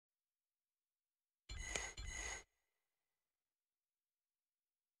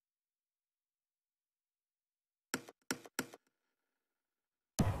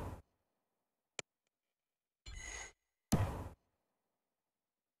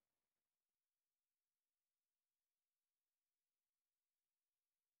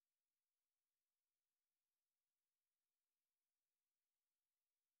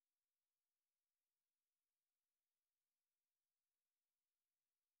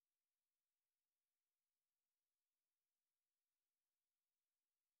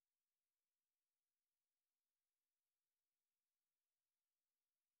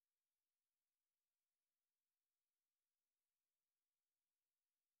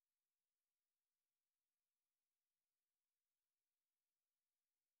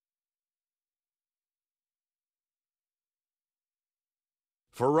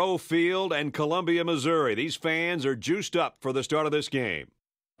Faurot Field and Columbia, Missouri. These fans are juiced up for the start of this game.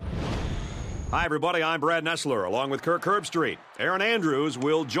 Hi, everybody. I'm Brad Nessler, along with Kirk Herbstreit. Aaron Andrews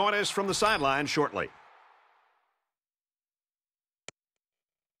will join us from the sideline shortly.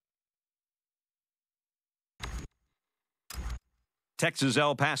 Texas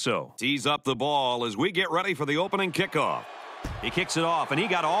El Paso tees up the ball as we get ready for the opening kickoff. He kicks it off, and he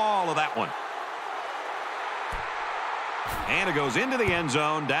got all of that one. And it goes into the end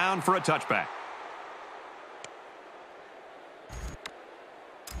zone, down for a touchback.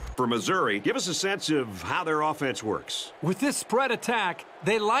 For Missouri, give us a sense of how their offense works. With this spread attack,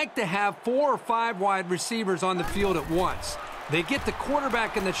 they like to have 4 or 5 wide receivers on the field at once. They get the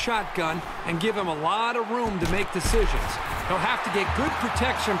quarterback in the shotgun and give him a lot of room to make decisions. He'll have to get good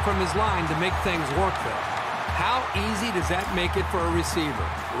protection from his line to make things work though. How easy does that make it for a receiver?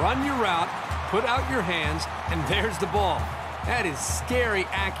 Run your route, put out your hands, and there's the ball. That is scary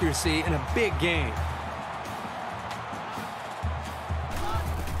accuracy in a big game.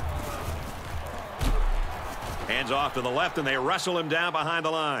 Hands off to the left, and they wrestle him down behind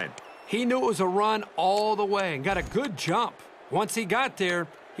the line. He knew it was a run all the way and got a good jump. Once he got there,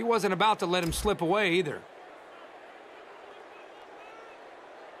 he wasn't about to let him slip away either.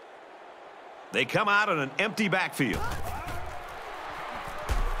 They come out in an empty backfield.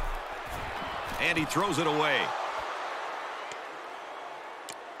 And he throws it away.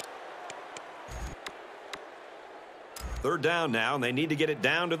 Third down now, and they need to get it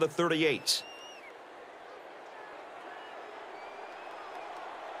down to the 38.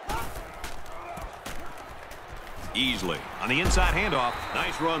 Easley on the inside handoff.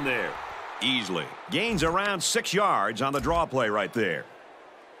 Nice run there. Easley gains around 6 yards on the draw play right there.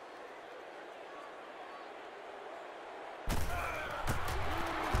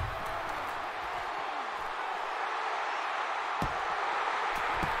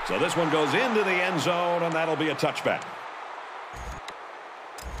 So this one goes into the end zone, and that'll be a touchback.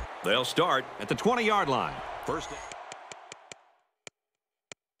 They'll start at the 20-yard line. First.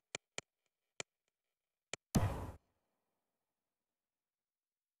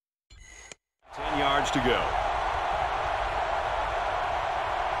 10 yards to go.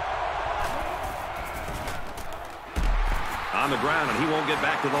 On the ground, and he won't get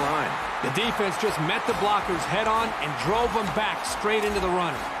back to the line. The defense just met the blockers head on and drove them back straight into the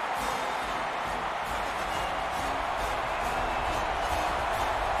runner.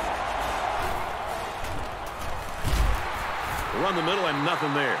 Run the middle and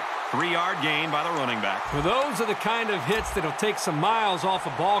nothing there. 3-yard gain by the running back. Well, those are the kind of hits that'll take some miles off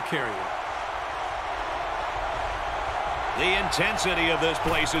a ball carrier. The intensity of this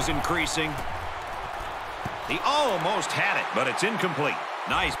place is increasing. He almost had it, but it's incomplete.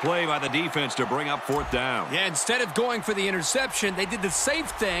 Nice play by the defense to bring up 4th down. Yeah, instead of going for the interception, they did the safe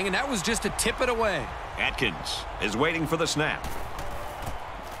thing, and that was just to tip it away. Atkins is waiting for the snap.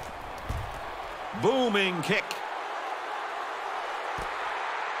 Booming kick.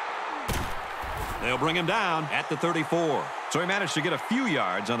 They'll bring him down at the 34. So he managed to get a few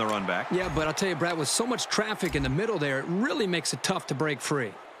yards on the run back. Yeah, but I'll tell you, Brad, with so much traffic in the middle there, it really makes it tough to break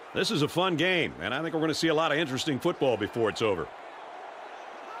free. This is a fun game, and I think we're going to see a lot of interesting football before it's over.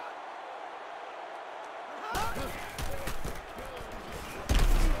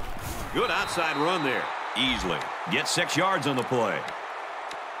 Good outside run there. Easily gets 6 yards on the play.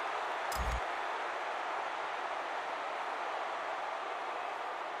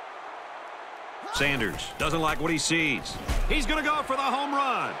 Sanders doesn't like what he sees. He's going to go for the home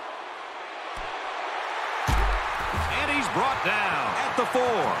run. And he's brought down at the 4.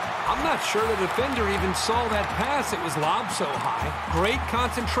 I'm not sure the defender even saw that pass. It was lobbed so high. Great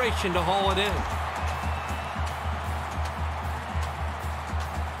concentration to haul it in.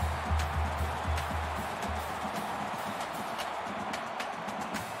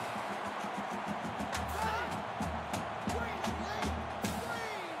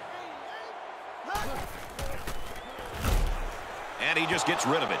 And he just gets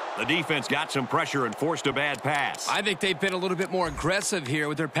rid of it. The defense got some pressure and forced a bad pass. I think they've been a little bit more aggressive here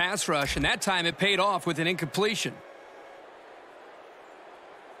with their pass rush, and that time it paid off with an incompletion.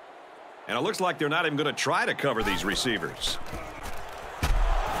 And it looks like they're not even going to try to cover these receivers.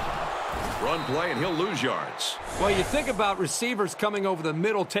 Run play, and he'll lose yards. Well, you think about receivers coming over the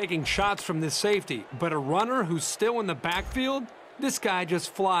middle taking shots from this safety, but a runner who's still in the backfield, this guy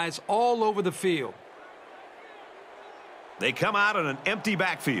just flies all over the field. They come out in an empty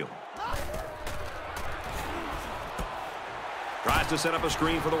backfield. Tries to set up a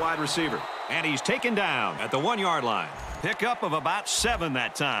screen for the wide receiver. And he's taken down at the 1-yard line. Pickup of about 7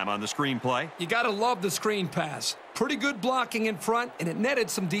 that time on the screen play. You got to love the screen pass. pretty good blocking in front, and it netted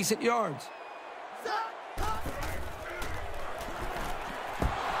some decent yards.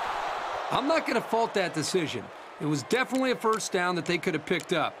 I'm not going to fault that decision. It was definitely a first down that they could have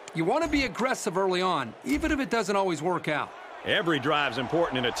picked up. You want to be aggressive early on, even if it doesn't always work out. Every drive's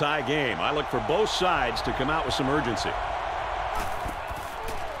important in a tie game. I look for both sides to come out with some urgency.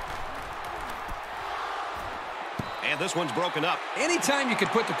 And this one's broken up. Anytime you can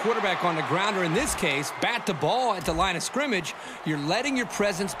put the quarterback on the ground, or in this case, bat the ball at the line of scrimmage, you're letting your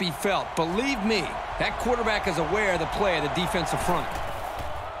presence be felt. Believe me, that quarterback is aware of the play of the defensive front.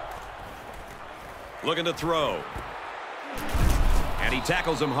 Looking to throw. And he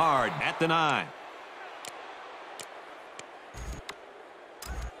tackles him hard at the 9.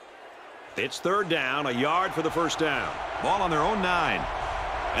 It's third down, a yard for the first down. Ball on their own 9.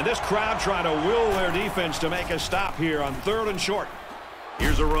 And this crowd trying to will their defense to make a stop here on 3rd and short.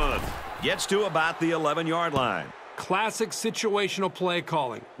 Here's a run. Gets to about the 11-yard line. Classic situational play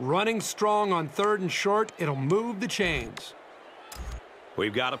calling. Running strong on 3rd and short, it'll move the chains.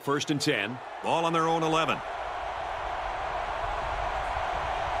 We've got a 1st and 10. Ball on their own 11.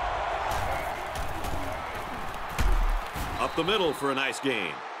 Up the middle for a nice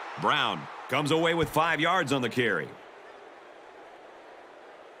gain. Brown comes away with 5 yards on the carry.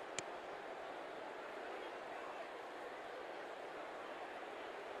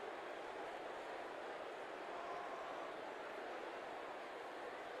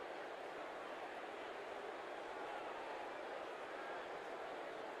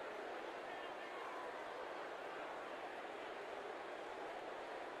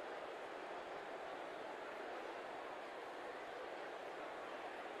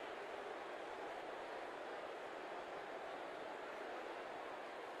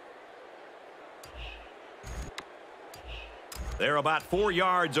 They're about 4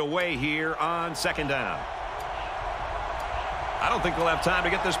 yards away here on 2nd down. I don't think they'll have time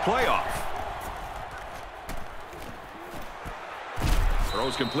to get this play off.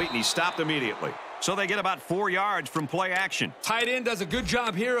 Throws complete, and he stopped immediately. So they get about 4 yards from play action. Tight end does a good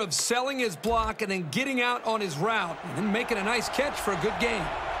job here of selling his block and then getting out on his route and then making a nice catch for a good gain.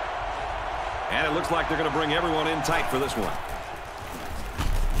 And it looks like they're going to bring everyone in tight for this one.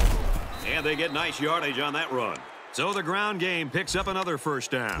 And they get nice yardage on that run. So the ground game picks up another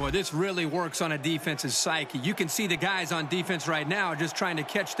first down. Boy, this really works on a defense's psyche. You can see the guys on defense right now just trying to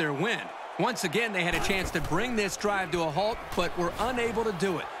catch their wind. Once again, they had a chance to bring this drive to a halt, but were unable to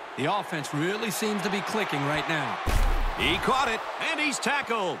do it. The offense really seems to be clicking right now. He caught it, and he's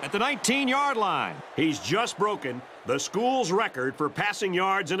tackled at the 19-yard line. He's just broken the school's record for passing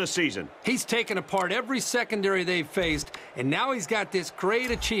yards in a season. He's taken apart every secondary they've faced, and now he's got this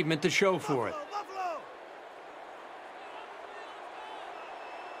great achievement to show for it.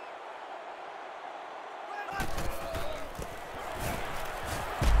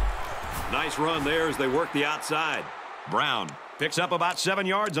 Nice run there as they work the outside. Brown picks up about 7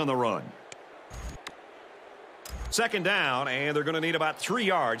 yards on the run. 2nd down, and they're going to need about 3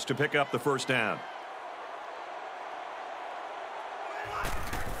 yards to pick up the first down.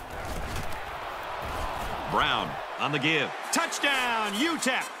 Brown on the give. Touchdown,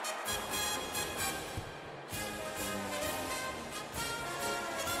 UTEP!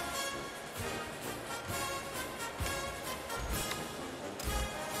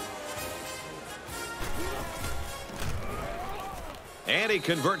 And he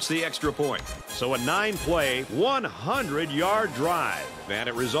converts the extra point. So a 9-play, 100-yard drive. And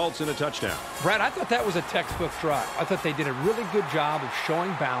it results in a touchdown. Brad, I thought that was a textbook drive. I thought they did a really good job of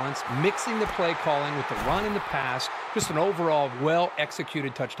showing balance, mixing the play calling with the run and the pass. Just an overall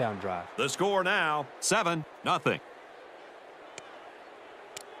well-executed touchdown drive. The score now, 7-0.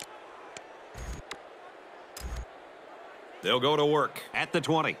 They'll go to work at the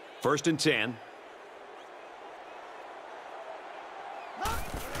 20. 1st and 10.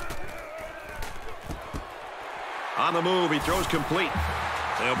 On the move, he throws complete.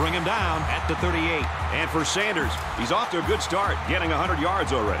 They'll bring him down at the 38. And for Sanders, he's off to a good start, getting 100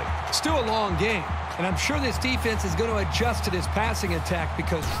 yards already. Still a long game, and I'm sure this defense is going to adjust to this passing attack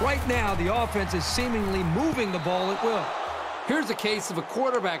because right now the offense is seemingly moving the ball at will. Here's a case of a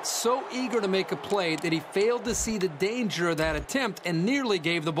quarterback so eager to make a play that he failed to see the danger of that attempt and nearly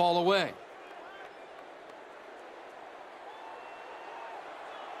gave the ball away.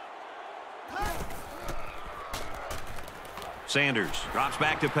 Sanders drops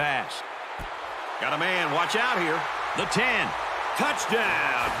back to pass. Got a man, watch out here. The 10.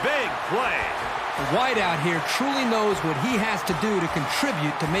 Touchdown, big play. The wideout here truly knows what he has to do to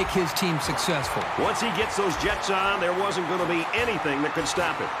contribute to make his team successful. Once he gets those Jets on, there wasn't going to be anything that could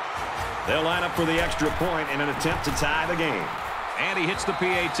stop him. They'll line up for the extra point in an attempt to tie the game. And he hits the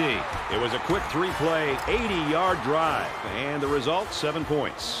PAT. It was a quick three-play, 80-yard drive. And the result, 7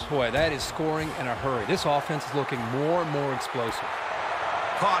 points. Boy, that is scoring in a hurry. This offense is looking more and more explosive.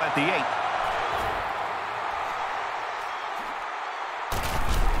 Caught at the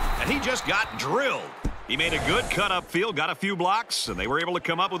 8. And he just got drilled. He made a good cut upfield, got a few blocks, and they were able to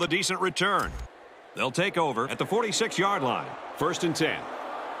come up with a decent return. They'll take over at the 46-yard line. 1st and 10.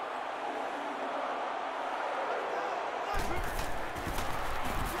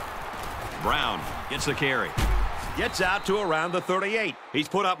 Brown gets the carry. Gets out to around the 38. He's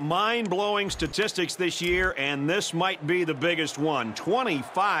put up mind-blowing statistics this year, and this might be the biggest one.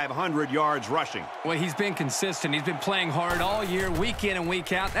 2,500 yards rushing. Well, he's been consistent. He's been playing hard all year, week in and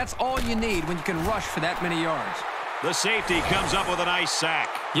week out. That's all you need when you can rush for that many yards. The safety comes up with a nice sack.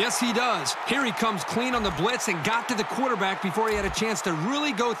 Yes, he does. Here he comes clean on the blitz and got to the quarterback before he had a chance to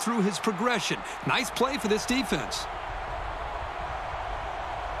really go through his progression. Nice play for this defense.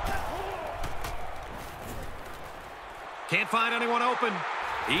 Can't find anyone open.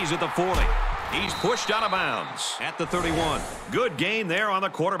 He's at the 40. He's pushed out of bounds at the 31. Good gain there on the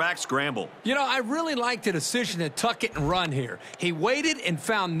quarterback scramble. You know, I really like the decision to tuck it and run here. He waited and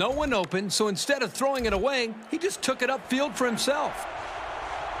found no one open, so instead of throwing it away, he just took it upfield for himself.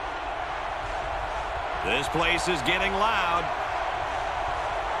 This place is getting loud.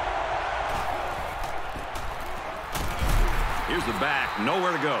 Here's the back,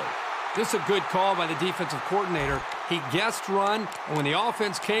 nowhere to go. This is a good call by the defensive coordinator. He guessed run, and when the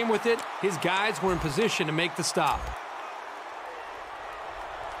offense came with it, his guys were in position to make the stop.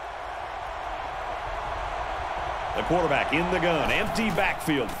 The quarterback in the gun, empty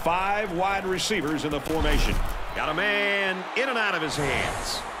backfield, 5 wide receivers in the formation. Got a man in and out of his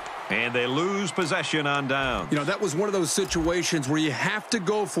hands. And they lose possession on down. You know, that was one of those situations where you have to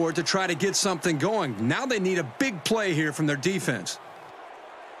go for it to try to get something going. Now they need a big play here from their defense.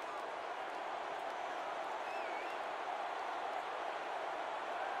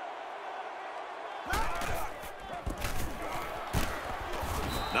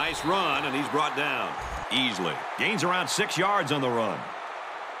 Nice run, and he's brought down easily. Gains around 6 yards on the run.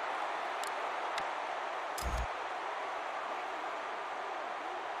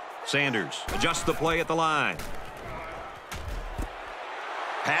 Sanders adjusts the play at the line.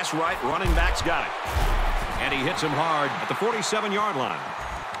 Pass right, running back's got it. And he hits him hard at the 47-yard line.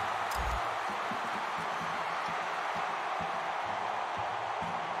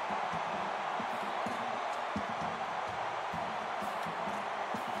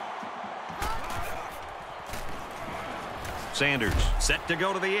 Sanders set to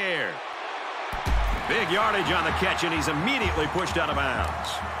go to the air. Big yardage on the catch, and he's immediately pushed out of bounds.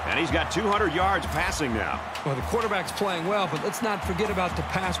 And he's got 200 yards passing now. Well, the quarterback's playing well, but let's not forget about the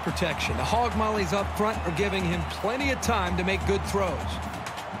pass protection. The hog mollies up front are giving him plenty of time to make good throws.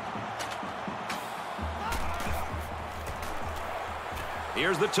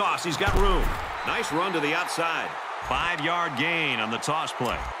 Here's the toss. He's got room. Nice run to the outside. 5-yard gain on the toss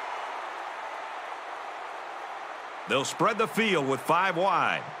play. They'll spread the field with 5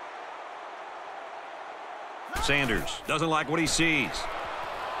 wide. Sanders doesn't like what he sees.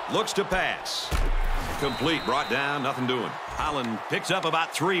 Looks to pass. Complete, brought down, nothing doing. Holland picks up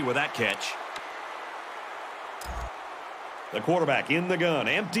about 3 with that catch. The quarterback in the gun,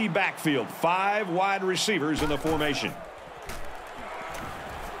 empty backfield, 5 wide receivers in the formation.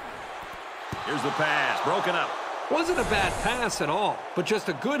 Here's the pass, broken up. Wasn't a bad pass at all, but just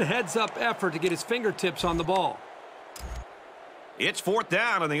a good heads-up effort to get his fingertips on the ball. It's 4th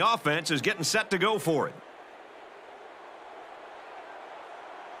down, and the offense is getting set to go for it.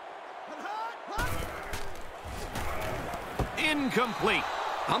 Incomplete.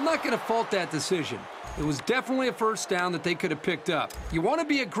 I'm not going to fault that decision. It was definitely a first down that they could have picked up. You want to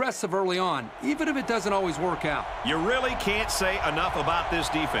be aggressive early on, even if it doesn't always work out. You really can't say enough about this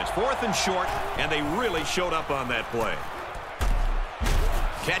defense. 4th and short, and they really showed up on that play.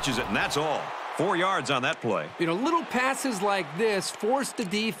 Catches it, and that's all. 4 yards on that play. You know, little passes like this force the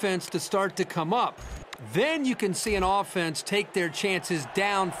defense to start to come up. Then you can see an offense take their chances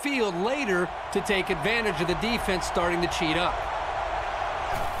downfield later to take advantage of the defense starting to cheat up.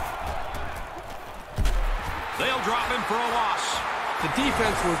 They'll drop him for a loss. The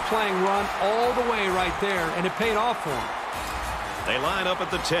defense was playing run all the way right there, and it paid off for them. They line up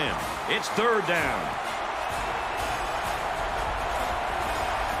at the 10. It's 3rd down.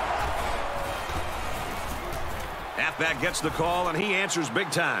 Halfback gets the call, and he answers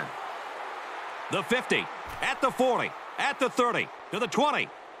big time. The 50, at the 40, at the 30, to the 20,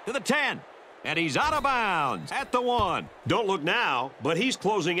 to the 10. And he's out of bounds at the 1. Don't look now, but he's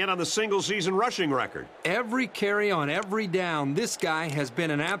closing in on the single-season rushing record. Every carry on every down, this guy has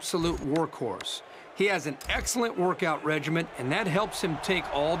been an absolute workhorse. He has an excellent workout regimen, and that helps him take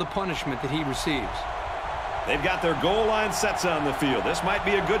all the punishment that he receives. They've got their goal line sets on the field. This might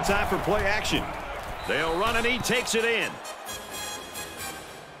be a good time for play action. They'll run, and he takes it in.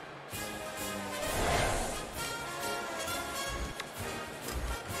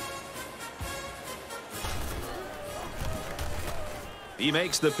 He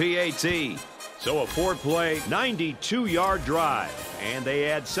makes the PAT. So a 4-play, 92-yard drive. And they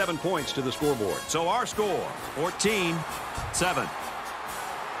add 7 points to the scoreboard. So our score, 14-7.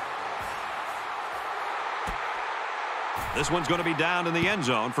 This one's going to be down in the end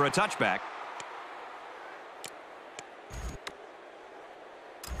zone for a touchback.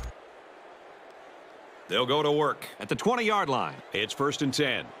 They'll go to work at the 20-yard line. It's 1st and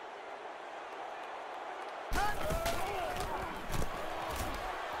 10.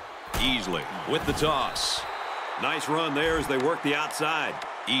 Easley with the toss. Nice run there as they work the outside.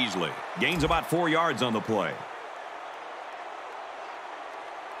 Easley gains about 4 yards on the play.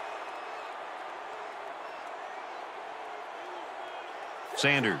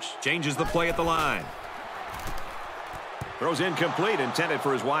 Sanders changes the play at the line. Throws incomplete, intended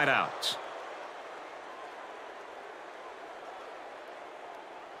for his wideouts.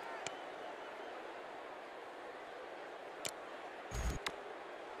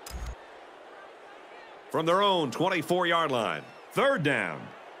 From their own 24-yard line. 3rd down.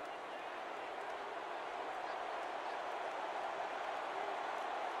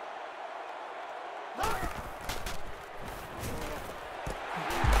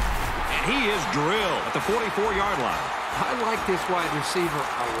 And he is drilled at the 44-yard line. I like this wide receiver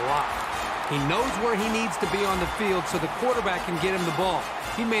a lot. He knows where he needs to be on the field so the quarterback can get him the ball.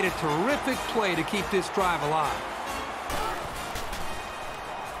 He made a terrific play to keep this drive alive.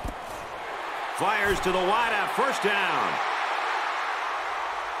 Fires to the wideout, 1st down.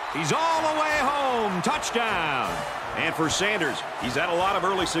 He's all the way home, touchdown. And for Sanders, he's had a lot of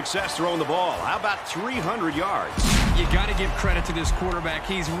early success throwing the ball. How about 300 yards? You got to give credit to this quarterback.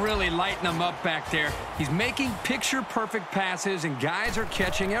 He's really lighting them up back there. He's making picture-perfect passes, and guys are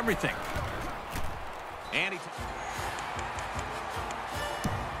catching everything. And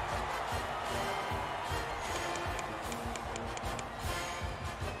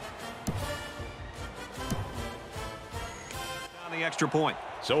the extra point.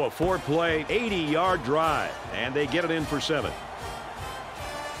 So a 4-play, 80-yard drive, and they get it in for 7.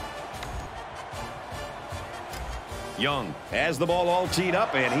 Young has the ball all teed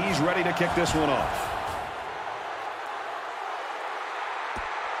up, and he's ready to kick this one off.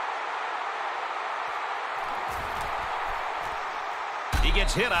 He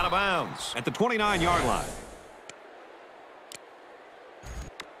gets hit out of bounds at the 29-yard line.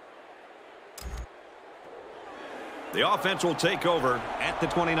 The offense will take over at the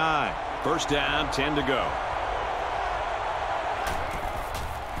 29. 1st down, 10 to go.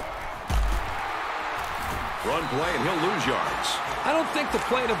 Run play, and he'll lose yards. I don't think the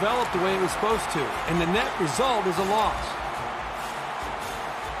play developed the way it was supposed to, and the net result is a loss.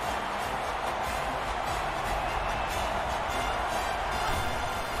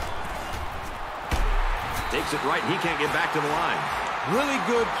 Takes it right, he can't get back to the line. Really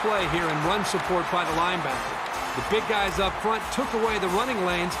good play here in run support by the linebacker. The big guys up front took away the running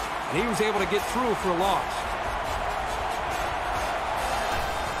lanes, and he was able to get through for a loss.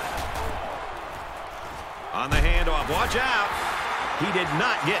 On the handoff, watch out. He did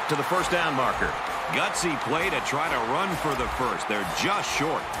not get to the 1st down marker. Gutsy play to try to run for the 1st. They're just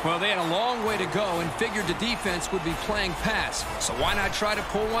short. Well, they had a long way to go and figured the defense would be playing pass. So why not try to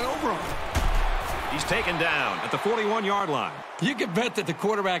pull one over them? He's taken down at the 41-yard line. You can bet that the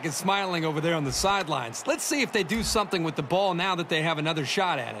quarterback is smiling over there on the sidelines. Let's see if they do something with the ball now that they have another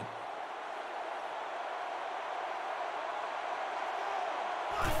shot at it.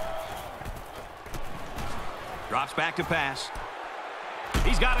 Drops back to pass.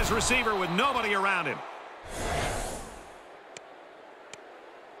 He's got his receiver with nobody around him.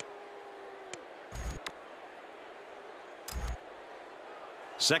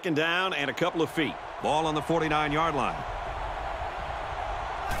 Second down and a couple of feet. Ball on the 49-yard line.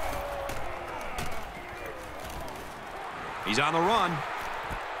 He's on the run.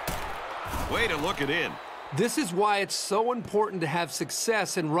 Way to look it in. This is why it's so important to have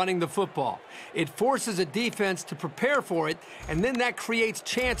success in running the football. It forces a defense to prepare for it, and then that creates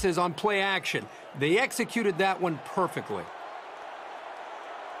chances on play action. They executed that one perfectly.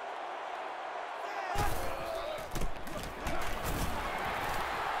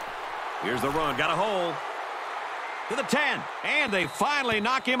 Here's the run. Got a hole. To the 10. And they finally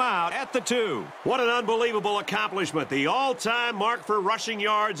knock him out at the 2. What an unbelievable accomplishment. The all-time mark for rushing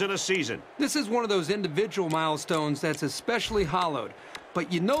yards in a season. This is one of those individual milestones that's especially hollowed.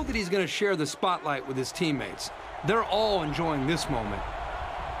 But you know that he's going to share the spotlight with his teammates. They're all enjoying this moment.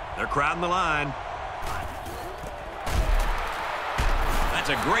 They're crowding the line. That's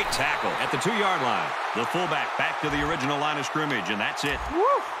a great tackle at the 2-yard line. The fullback back to the original line of scrimmage, and that's it. Woo!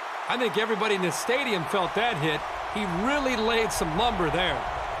 I think everybody in the stadium felt that hit. He really laid some lumber there.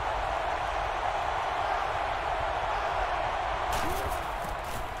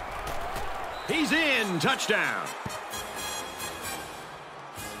 He's in. Touchdown.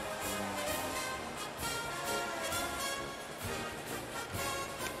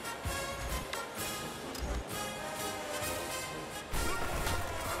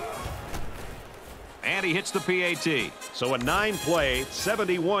 And he hits the PAT. So a 9-play,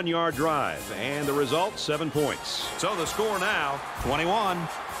 71-yard drive. And the result, 7 points. So the score now,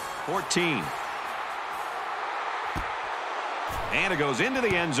 21-14. And it goes into the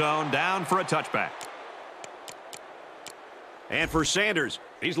end zone, down for a touchback. And for Sanders,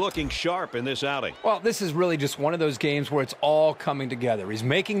 he's looking sharp in this outing. Well, this is really just one of those games where it's all coming together. He's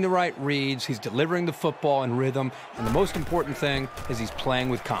making the right reads, he's delivering the football in rhythm, and the most important thing is he's playing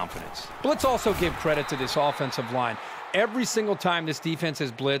with confidence. But let's also give credit to this offensive line. Every single time this defense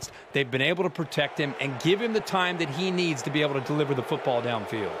has blitzed, they've been able to protect him and give him the time that he needs to be able to deliver the football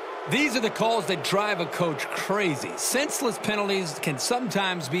downfield. These are the calls that drive a coach crazy. Senseless penalties can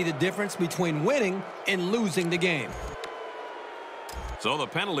sometimes be the difference between winning and losing the game. So the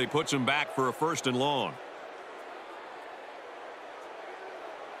penalty puts him back for a 1st and long.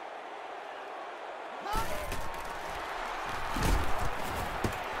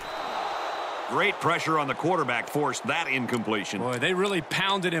 Great pressure on the quarterback forced that incompletion. Boy, they really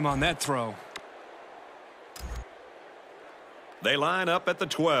pounded him on that throw. They line up at the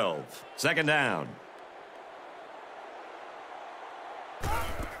 12. 2nd down.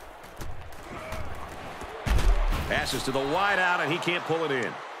 Passes to the wide out, and he can't pull it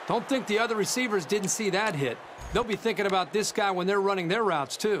in. Don't think the other receivers didn't see that hit. They'll be thinking about this guy when they're running their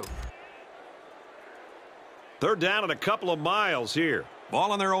routes, too. 3rd down and a couple of miles here.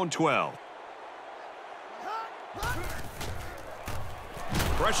 Ball on their own 12.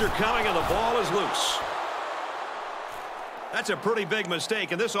 Pressure coming, and the ball is loose. That's a pretty big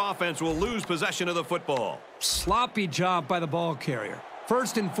mistake, and this offense will lose possession of the football. Sloppy job by the ball carrier.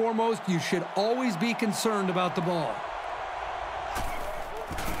 First and foremost, you should always be concerned about the ball.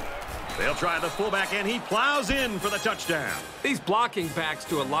 They'll try the fullback, and he plows in for the touchdown. These blocking backs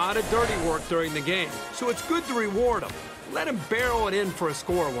do a lot of dirty work during the game, so it's good to reward them. Let him barrel it in for a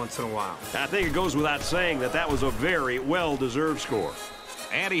score once in a while. I think it goes without saying that that was a very well-deserved score.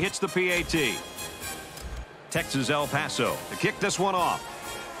 And he hits the PAT. Texas El Paso to kick this one off.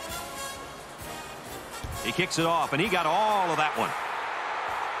 He kicks it off, and he got all of that one.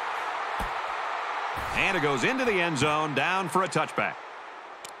 And it goes into the end zone, down for a touchback.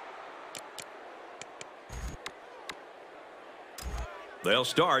 They'll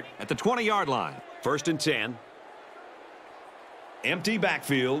start at the 20-yard line. 1st and 10. Empty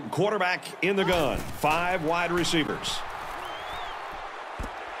backfield, quarterback in the gun. 5 wide receivers.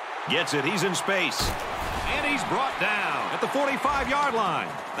 Gets it, he's in space. And he's brought down at the 45-yard line.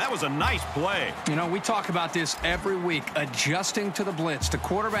 That was a nice play. You know, we talk about this every week, adjusting to the blitz. The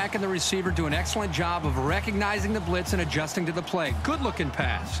quarterback and the receiver do an excellent job of recognizing the blitz and adjusting to the play. Good-looking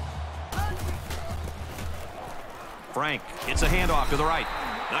pass. Frank gets a handoff to the right.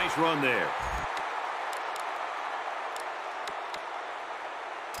 Nice run there.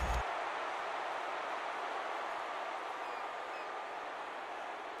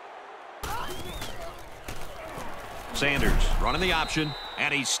 Sanders running the option,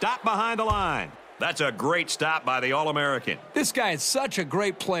 and he's stopped behind the line. That's a great stop by the All-American. This guy is such a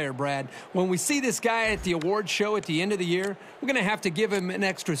great player, Brad. When we see this guy at the award show at the end of the year, we're going to have to give him an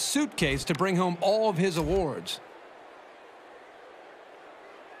extra suitcase to bring home all of his awards.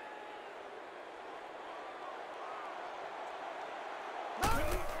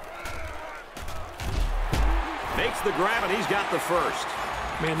 Makes the grab, and he's got the first.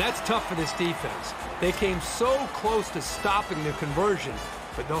 Man, that's tough for this defense. They came so close to stopping the conversion,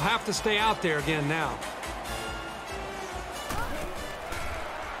 but they'll have to stay out there again now.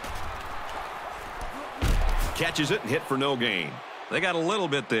 Catches it and hit for no gain. They got a little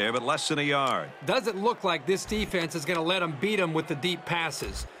bit there, but less than a yard. Doesn't look like this defense is going to let them beat them with the deep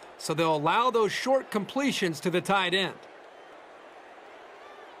passes, so they'll allow those short completions to the tight end.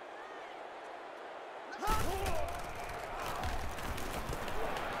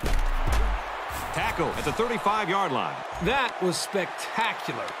 Tackle at the 35-yard line. That was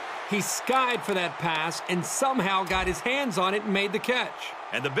spectacular. He skied for that pass and somehow got his hands on it and made the catch.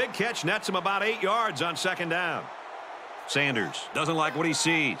 And the big catch nets him about 8 yards on second down. Sanders doesn't like what he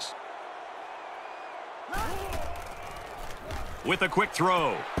sees. With a quick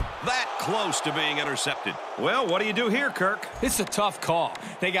throw. That close to being intercepted. Well, what do you do here, Kirk? It's a tough call.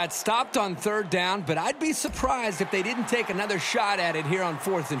 They got stopped on third down, but I'd be surprised if they didn't take another shot at it here on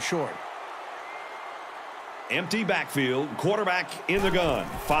 4th and short. Empty backfield, quarterback in the gun.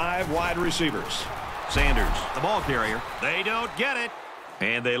 5 wide receivers. Sanders, the ball carrier. They don't get it.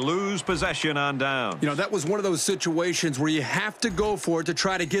 And they lose possession on down. You know, that was one of those situations where you have to go for it to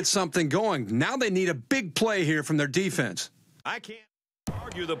try to get something going. Now they need a big play here from their defense. I can't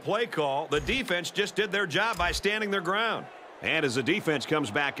argue the play call. The defense just did their job by standing their ground. And as the defense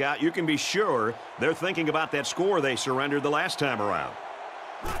comes back out, you can be sure they're thinking about that score they surrendered the last time around.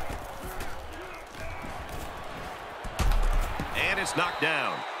 And it's knocked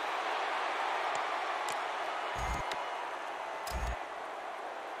down.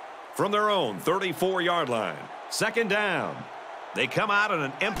 From their own 34-yard line. Second down. They come out in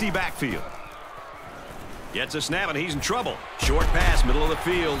an empty backfield. Gets a snap and he's in trouble. Short pass, middle of the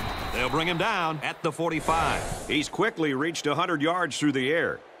field. They'll bring him down at the 45. He's quickly reached 100 yards through the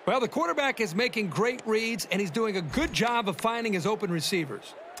air. Well, the quarterback is making great reads, and he's doing a good job of finding his open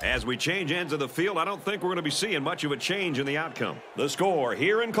receivers. As we change ends of the field, I don't think we're going to be seeing much of a change in the outcome. The score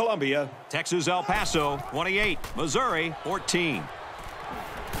here in Columbia, Texas El Paso 28, Missouri 14.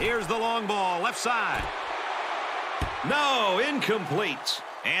 Here's the long ball, left side. No, incomplete.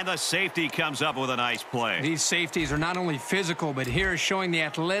 And the safety comes up with a nice play. These safeties are not only physical, but here is showing the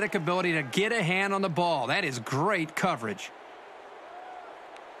athletic ability to get a hand on the ball. That is great coverage.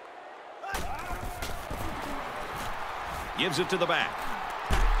 Gives it to the back.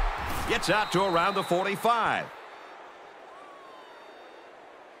 Gets out to around the 45.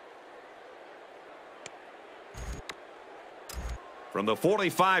 From the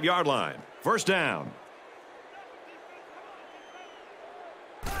 45-yard line. First down.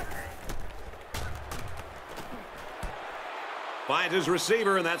 Finds his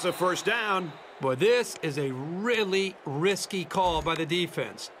receiver, and that's a first down. Boy, this is a really risky call by the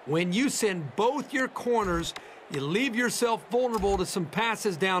defense. When you send both your corners, you leave yourself vulnerable to some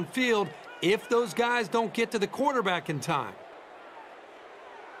passes downfield if those guys don't get to the quarterback in time.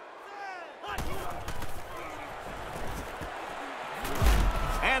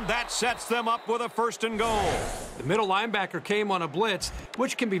 And that sets them up with a first and goal. The middle linebacker came on a blitz,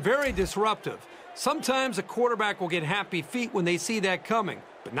 which can be very disruptive. Sometimes a quarterback will get happy feet when they see that coming,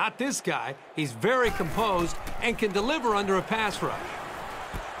 but not this guy. He's very composed and can deliver under a pass rush.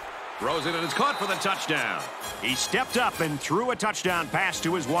 Throws it and it's caught for the touchdown. He stepped up and threw a touchdown pass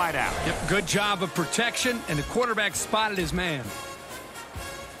to his wideout. Yep, good job of protection, and the quarterback spotted his man.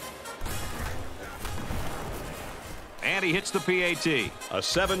 And he hits the PAT. A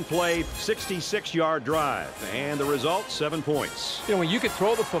 7-play, 66-yard drive. And the result, 7 points. You know, when you can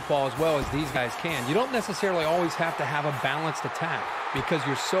throw the football as well as these guys can, you don't necessarily always have to have a balanced attack because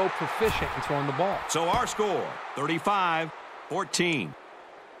you're so proficient in throwing the ball. So our score, 35-14.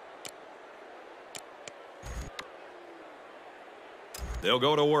 They'll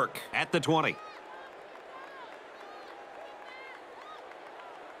go to work at the 20.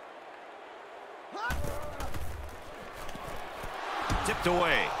 Tipped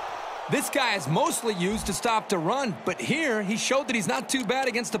away. This guy is mostly used to stop the run, but here he showed that he's not too bad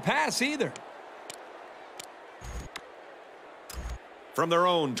against the pass either. From their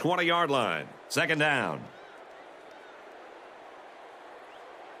own 20-yard line, second down.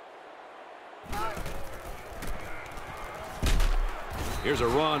 Here's a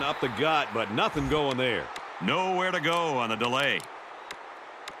run up the gut, but nothing going there. Nowhere to go on the delay.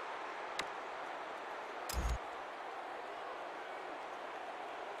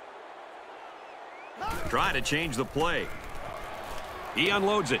 Trying to change the play. He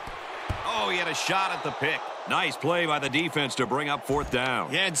unloads it. Oh, he had a shot at the pick. Nice play by the defense to bring up fourth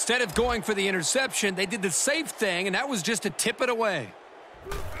down. Yeah, instead of going for the interception, they did the safe thing, and that was just to tip it away.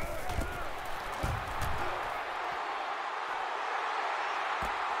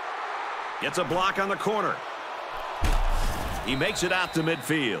 Gets a block on the corner. He makes it out to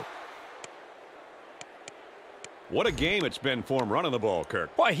midfield. What a game it's been for him running the ball, Kirk.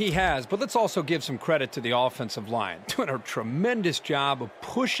 Why, he has, but let's also give some credit to the offensive line. Doing a tremendous job of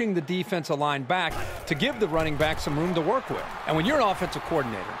pushing the defensive line back to give the running back some room to work with. And when you're an offensive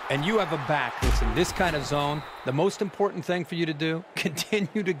coordinator and you have a back that's in this kind of zone, the most important thing for you to do,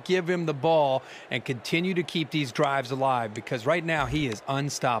 continue to give him the ball and continue to keep these drives alive because right now he is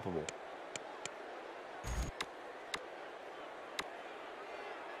unstoppable.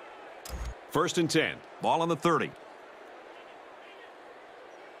 First and 10. Ball on the 30.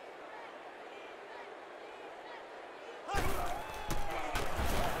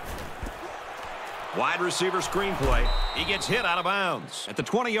 Wide receiver screen play. He gets hit out of bounds at the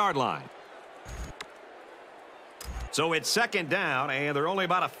 20-yard line. So it's second down, and they're only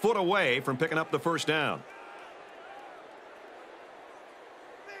about a foot away from picking up the first down.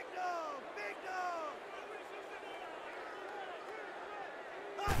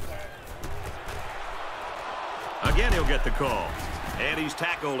 Again, he'll get the call. And he's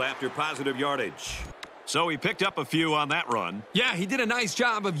tackled after positive yardage. So he picked up a few on that run. Yeah, he did a nice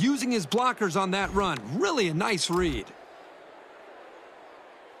job of using his blockers on that run. Really a nice read.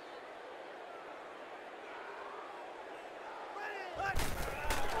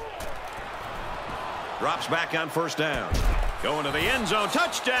 Drops back on first down. Going to the end zone.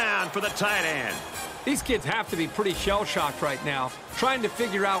 Touchdown for the tight end. These kids have to be pretty shell-shocked right now, trying to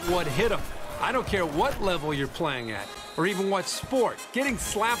figure out what hit them. I don't care what level you're playing at, or even what sport. Getting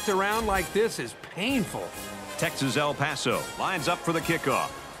slapped around like this is painful. Texas El Paso lines up for the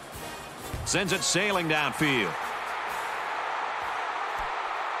kickoff. Sends it sailing downfield.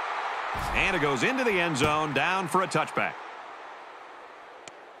 And it goes into the end zone, down for a touchback.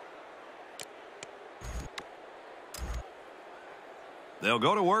 They'll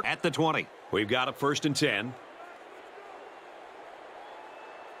go to work at the 20. We've got a first and 10.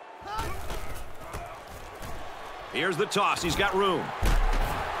 Here's the toss. He's got room.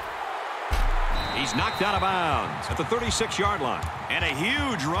 He's knocked out of bounds at the 36-yard line. And a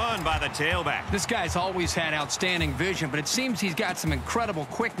huge run by the tailback. This guy's always had outstanding vision, but it seems he's got some incredible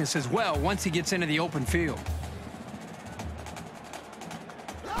quickness as well once he gets into the open field.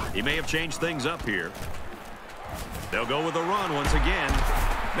 He may have changed things up here. They'll go with the run once again.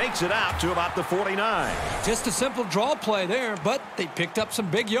 Makes it out to about the 49. Just a simple draw play there, but they picked up some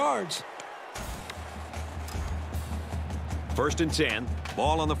big yards. First and 10.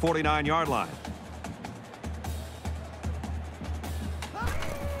 Ball on the 49-yard line.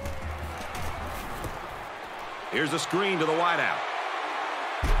 Here's the screen to the wideout.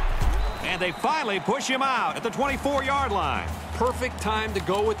 And they finally push him out at the 24-yard line. Perfect time to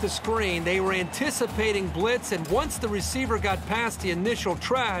go with the screen. They were anticipating blitz, and once the receiver got past the initial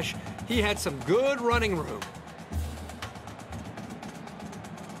trash, he had some good running room.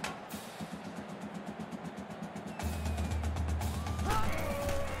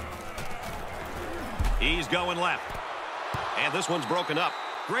 He's going left. And this one's broken up.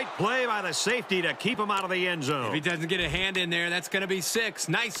 Great play by the safety to keep him out of the end zone. If he doesn't get a hand in there, that's going to be 6.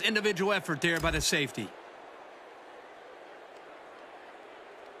 Nice individual effort there by the safety.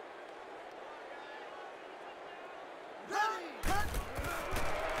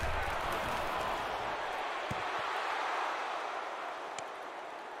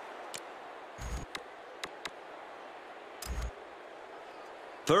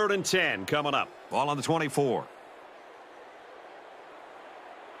 Third and 10 coming up. Ball on the 24.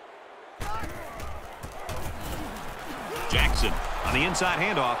 Jackson on the inside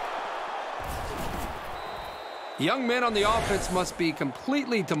handoff. Young men on the offense must be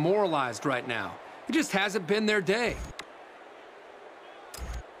completely demoralized right now. It just hasn't been their day.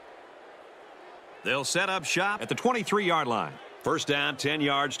 They'll set up shop at the 23-yard line. First down, 10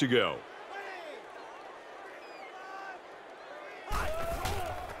 yards to go.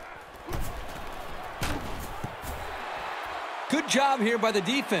 Good job here by the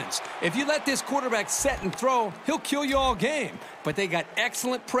defense. If you let this quarterback set and throw, he'll kill you all game. But they got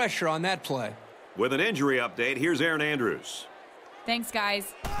excellent pressure on that play. With an injury update, here's Aaron Andrews. Thanks,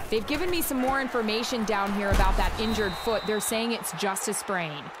 guys. They've given me some more information down here about that injured foot. They're saying it's just a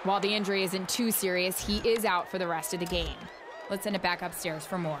sprain. While the injury isn't too serious, he is out for the rest of the game. Let's send it back upstairs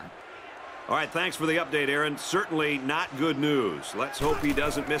for more. All right, thanks for the update, Aaron. Certainly not good news. Let's hope he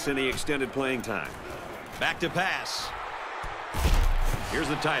doesn't miss any extended playing time. Back to pass. Here's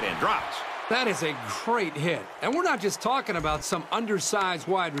the tight end. Drops. That is a great hit. And we're not just talking about some undersized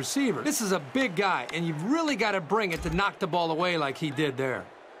wide receiver. This is a big guy, and you've really got to bring it to knock the ball away like he did there.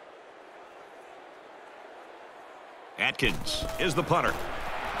 Atkins is the punter.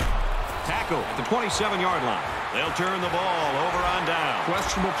 Tackle at the 27-yard line. They'll turn the ball over on down.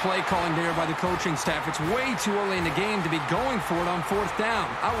 Questionable play calling there by the coaching staff. It's way too early in the game to be going for it on 4th down.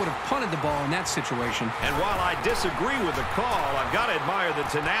 I would have punted the ball in that situation. And while I disagree with the call, I've got to admire the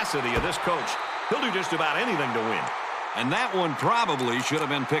tenacity of this coach. He'll do just about anything to win. And that one probably should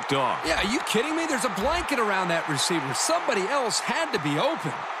have been picked off. Yeah, are you kidding me? There's a blanket around that receiver. Somebody else had to be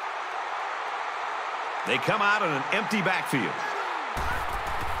open. They come out in an empty backfield.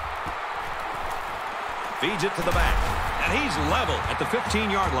 Feeds it to the back. And he's level at the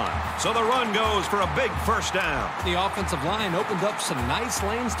 15-yard line. So the run goes for a big first down. The offensive line opened up some nice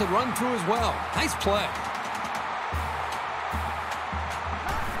lanes to run through as well. Nice play.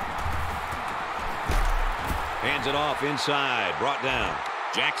 Hands it off inside. Brought down.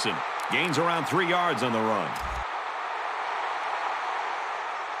 Jackson gains around 3 yards on the run.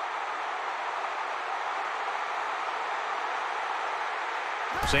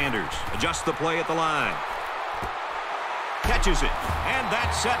 Sanders adjusts the play at the line. Catches it, and that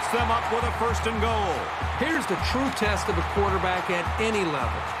sets them up with a 1st and goal. Here's the true test of a quarterback at any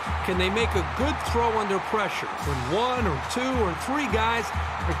level. Can they make a good throw under pressure when 1 or 2 or 3 guys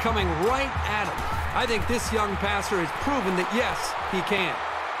are coming right at him? I think this young passer has proven that, yes, he can.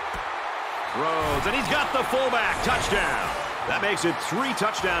 Throws, and he's got the fullback. Touchdown. That makes it 3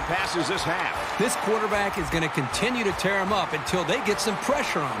 touchdown passes this half. This quarterback is going to continue to tear him up until they get some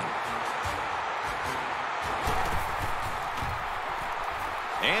pressure on him.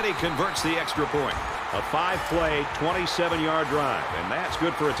 And he converts the extra point. A 5-play, 27-yard drive, and that's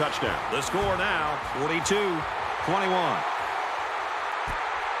good for a touchdown. The score now, 42-21.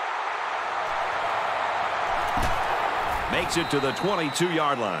 Makes it to the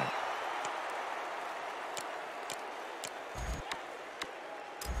 22-yard line.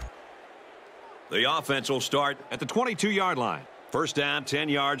 The offense will start at the 22-yard line. First down, 10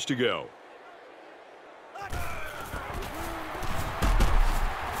 yards to go.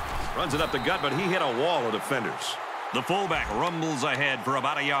 Runs it up the gut, but he hit a wall of defenders. The fullback rumbles ahead for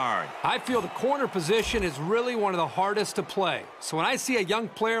about a yard. I feel the corner position is really one of the hardest to play. So when I see a young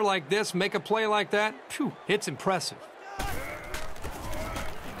player like this make a play like that, phew, it's impressive.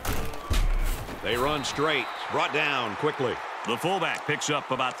 They run straight. Brought down quickly. The fullback picks up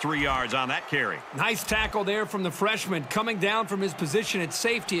about 3 yards on that carry. Nice tackle there from the freshman, coming down from his position at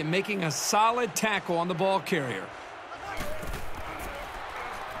safety and making a solid tackle on the ball carrier.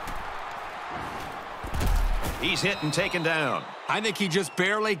 He's hit and taken down. I think he just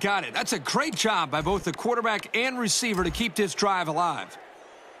barely got it. That's a great job by both the quarterback and receiver to keep this drive alive.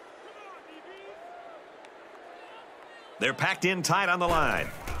 They're packed in tight on the line.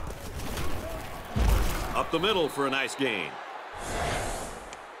 Up the middle for a nice gain.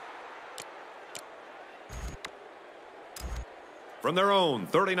 From their own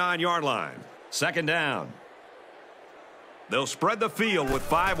 39-yard line. Second down. They'll spread the field with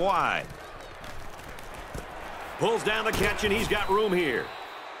 5 wide. Pulls down the catch, and he's got room here.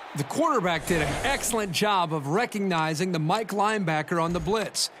 The quarterback did an excellent job of recognizing the Mike linebacker on the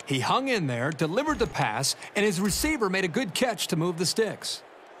blitz. He hung in there, delivered the pass, and his receiver made a good catch to move the sticks.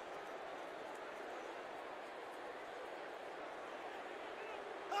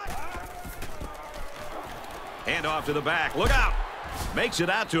 Hand off to the back. Look out. Makes it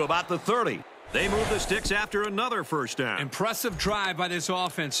out to about the 30. They move the sticks after another first down. Impressive drive by this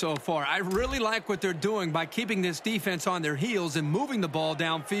offense so far. I really like what they're doing by keeping this defense on their heels and moving the ball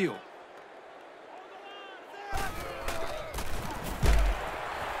downfield.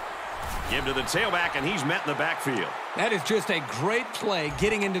 Give to the tailback, and he's met in the backfield. That is just a great play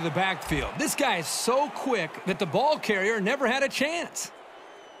getting into the backfield. This guy is so quick that the ball carrier never had a chance.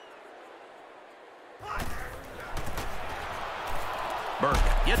 Burke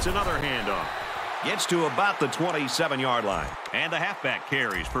gets another handoff. Gets to about the 27-yard line. And the halfback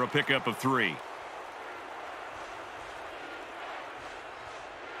carries for a pickup of 3.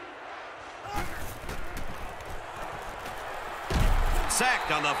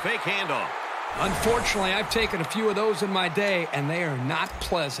 Sacked on the fake handoff. Unfortunately, I've taken a few of those in my day, and they are not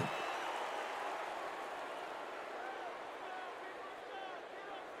pleasant.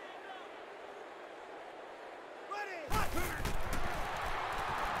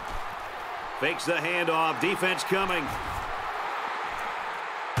 Fakes the handoff. Defense coming.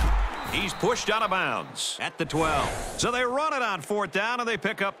 He's pushed out of bounds at the 12. So they run it on 4th down, and they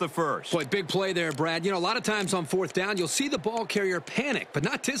pick up the first. Boy, big play there, Brad. You know, a lot of times on 4th down, you'll see the ball carrier panic, but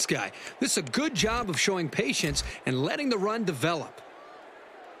not this guy. This is a good job of showing patience and letting the run develop.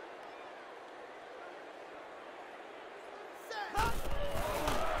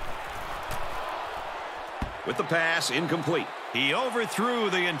 With the pass, incomplete. He overthrew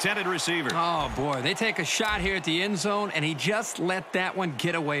the intended receiver. Oh, boy, they take a shot here at the end zone, and he just let that one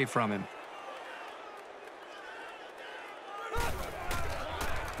get away from him.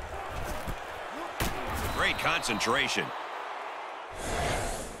 Great concentration.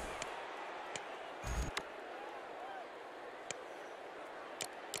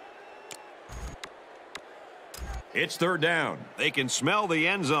 It's 3rd down. They can smell the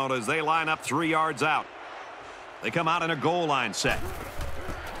end zone as they line up 3 yards out. They come out in a goal line set.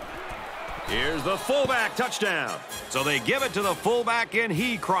 Here's the fullback touchdown. So they give it to the fullback, and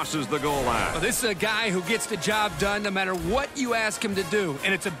he crosses the goal line. Well, this is a guy who gets the job done no matter what you ask him to do.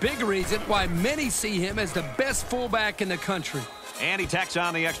 And it's a big reason why many see him as the best fullback in the country. And he tacks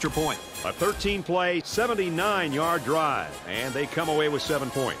on the extra point. A 13-play, 79-yard drive. And they come away with 7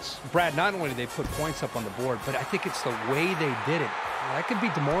 points. Brad, not only did they put points up on the board, but I think it's the way they did it. That could be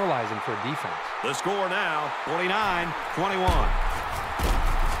demoralizing for a defense. The score now, 49-21.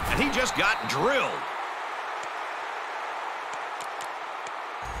 And he just got drilled.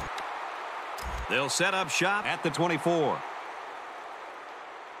 They'll set up shop at the 24.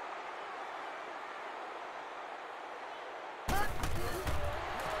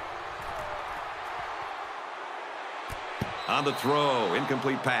 On the throw,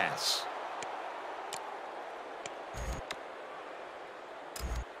 incomplete pass.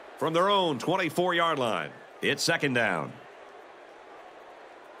 From their own 24-yard line, it's second down.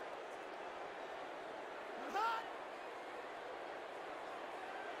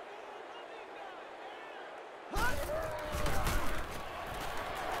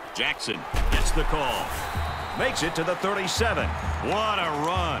 Jackson gets the call. Makes it to the 37. What a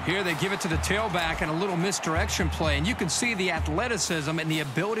run. Here they give it to the tailback and a little misdirection play, and you can see the athleticism and the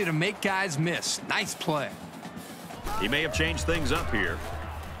ability to make guys miss. Nice play. He may have changed things up here.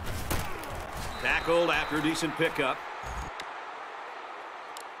 Tackled after a decent pickup.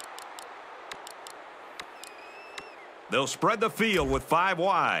 They'll spread the field with 5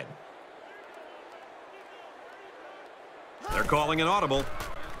 wide. They're calling an audible.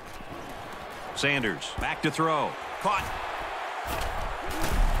 Sanders back to throw. Caught.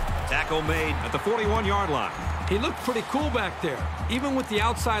 Tackle made at the 41-yard line. He looked pretty cool back there. Even with the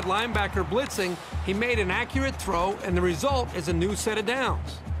outside linebacker blitzing, he made an accurate throw, and the result is a new set of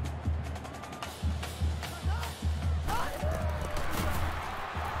downs.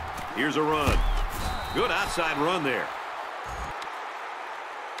 Here's a run. Good outside run there.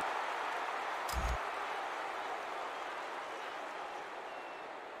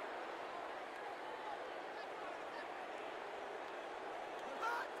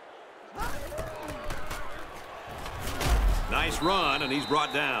 Nice run, and he's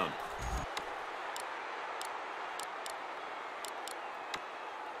brought down.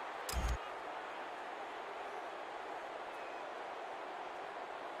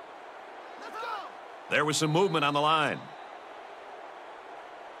 There was some movement on the line.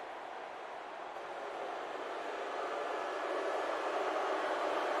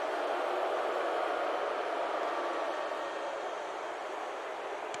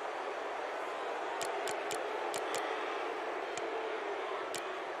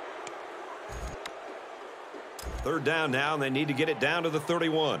 Third down now, and they need to get it down to the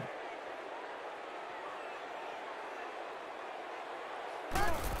 31.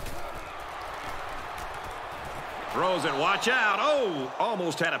 Throws it, watch out. Oh,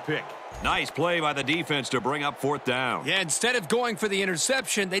 almost had a pick. Nice play by the defense to bring up fourth down. Yeah, instead of going for the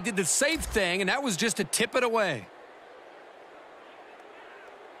interception, they did the safe thing, and that was just to tip it away.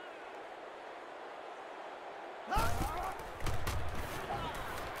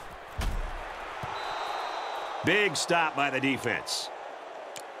 Big stop by the defense.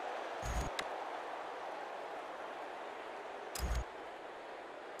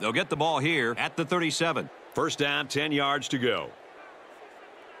 They'll get the ball here at the 37. First down, 10 yards to go.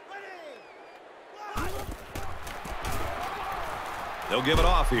 They'll give it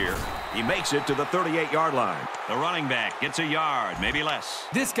off here. He makes it to the 38-yard line. The running back gets a yard, maybe less.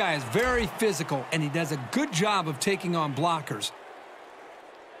 This guy is very physical, and he does a good job of taking on blockers.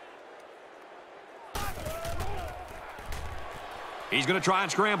 He's going to try and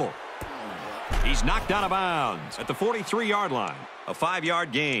scramble. He's knocked out of bounds at the 43-yard line. A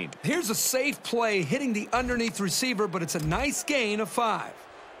 5-yard gain. Here's a safe play hitting the underneath receiver, but it's a nice gain of 5.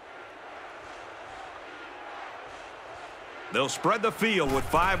 They'll spread the field with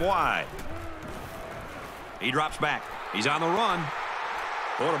 5 wide. He drops back. He's on the run.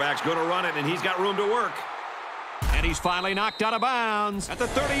 Quarterback's going to run it, and he's got room to work. And he's finally knocked out of bounds at the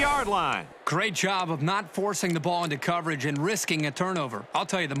 30-yard line. Great job of not forcing the ball into coverage and risking a turnover. I'll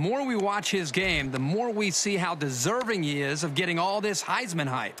tell you, the more we watch his game, the more we see how deserving he is of getting all this Heisman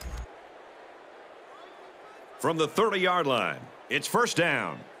hype. From the 30-yard line, it's first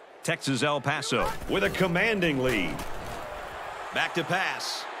down. Texas El Paso with a commanding lead. Back to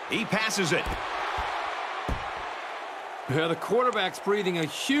pass. He passes it. Yeah, the quarterback's breathing a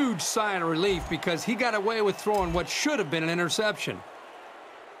huge sigh of relief because he got away with throwing what should have been an interception.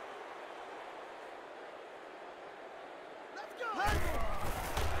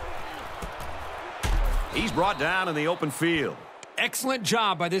 He's brought down in the open field. Excellent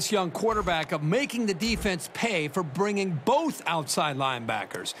job by this young quarterback of making the defense pay for bringing both outside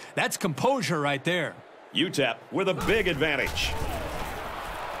linebackers. That's composure right there. UTEP with a big advantage.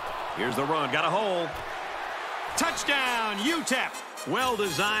 Here's the run. Got a hole. Touchdown, UTEP.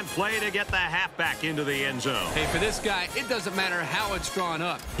 Well-designed play to get the halfback into the end zone. Hey, for this guy, it doesn't matter how it's drawn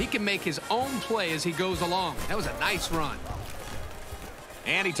up. He can make his own play as he goes along. That was a nice run.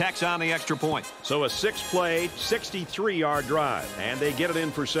 And he tacks on the extra point. So a 6-play, 63-yard drive, and they get it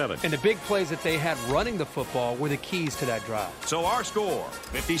in for 7. And the big plays that they had running the football were the keys to that drive. So our score,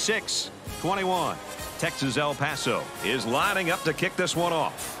 56-21. Texas El Paso is lining up to kick this one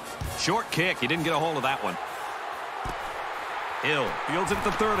off. Short kick. He didn't get a hold of that one. Hill fields it at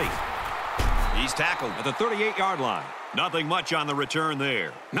the 30. He's tackled at the 38-yard line. Nothing much on the return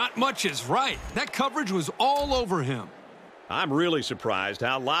there. Not much is right. That coverage was all over him. I'm really surprised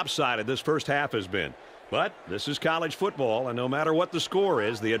how lopsided this first half has been. But this is college football, and no matter what the score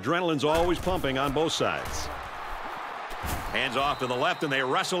is, the adrenaline's always pumping on both sides. Hands off to the left, and they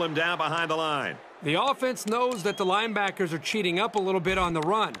wrestle him down behind the line. The offense knows that the linebackers are cheating up a little bit on the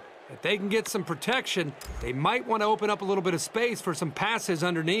run. If they can get some protection, they might want to open up a little bit of space for some passes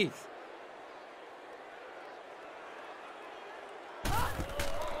underneath.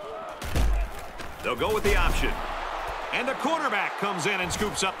 They'll go with the option. And the quarterback comes in and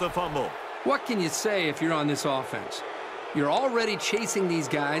scoops up the fumble. What can you say if you're on this offense? You're already chasing these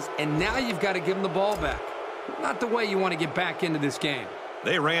guys, and now you've got to give them the ball back. Not the way you want to get back into this game.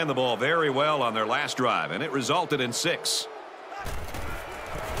 They ran the ball very well on their last drive, and it resulted in 6.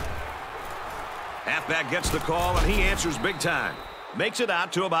 Halfback gets the call, and he answers big time. Makes it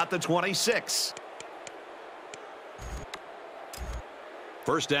out to about the 26.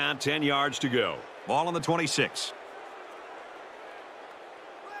 First down, 10 yards to go. Ball on the 26.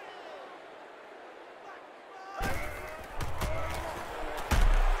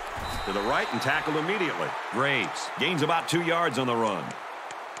 To the right and tackled immediately. Graves gains about 2 yards on the run.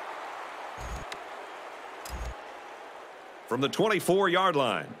 From the 24-yard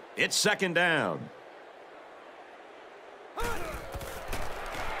line, it's second down.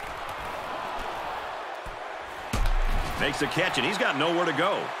 Makes the catch, and he's got nowhere to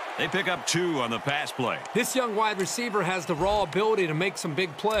go. They pick up 2 on the pass play. This young wide receiver has the raw ability to make some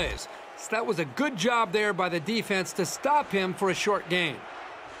big plays. So that was a good job there by the defense to stop him for a short gain.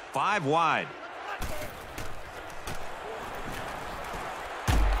 5 wide.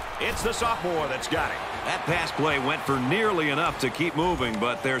 It's the sophomore that's got it. That pass play went for nearly enough to keep moving,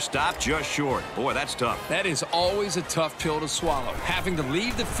 but they're stopped just short. Boy, that's tough. That is always a tough pill to swallow. Having to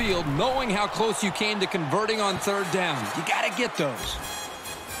leave the field knowing how close you came to converting on third down. You got to get those.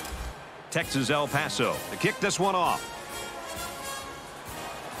 Texas El Paso to kick this one off.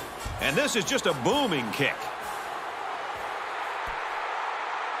 And this is just a booming kick.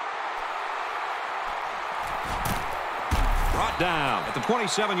 Brought down at the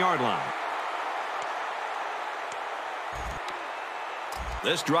 27-yard line.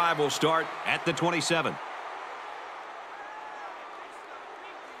 This drive will start at the 27.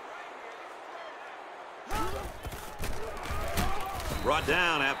 Brought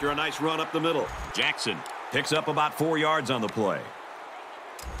down after a nice run up the middle. Jackson picks up about 4 yards on the play.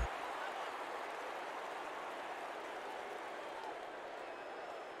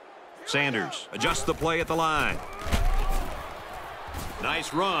 Sanders adjusts the play at the line.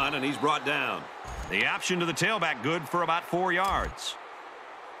 Nice run, and he's brought down. The option to the tailback good for about 4 yards.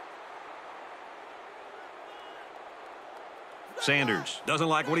 Sanders doesn't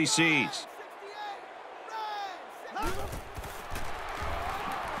like what he sees.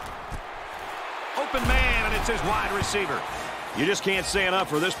 Open man, and it's his wide receiver. You just can't say enough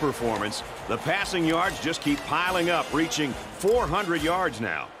for this performance. The passing yards just keep piling up, reaching 400 yards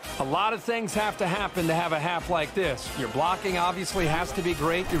now. A lot of things have to happen to have a half like this. Your blocking obviously has to be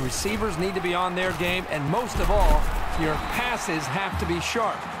great. Your receivers need to be on their game. And most of all, your passes have to be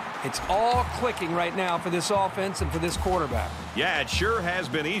sharp. It's all clicking right now for this offense and for this quarterback. Yeah, it sure has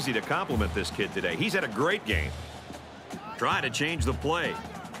been easy to compliment this kid today. He's had a great game. Trying to change the play.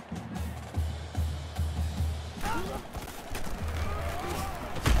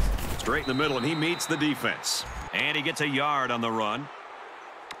 Straight in the middle, and he meets the defense. And he gets a yard on the run.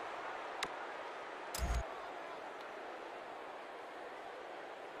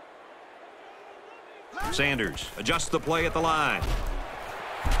 Sanders adjusts the play at the line.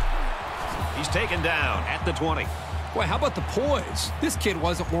 He's taken down at the 20. Boy, how about the poise? This kid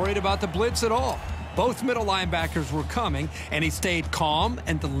wasn't worried about the blitz at all. Both middle linebackers were coming, and he stayed calm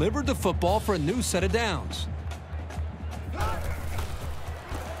and delivered the football for a new set of downs.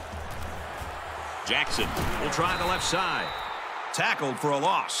 Jackson will try the left side. Tackled for a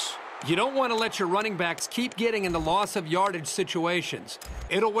loss. You don't want to let your running backs keep getting into loss of yardage situations.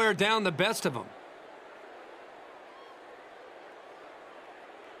 It'll wear down the best of them.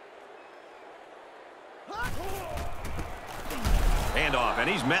 Handoff, and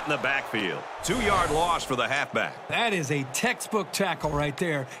he's met in the backfield. 2-yard loss for the halfback. That is a textbook tackle right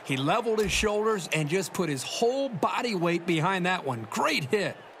there. He leveled his shoulders and just put his whole body weight behind that one. Great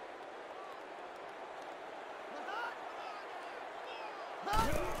hit.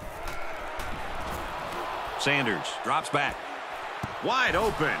 Sanders drops back. Wide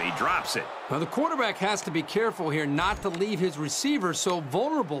open. He drops it. Now, the quarterback has to be careful here not to leave his receiver so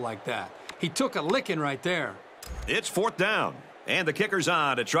vulnerable like that. He took a licking right there. It's 4th down. And the kicker's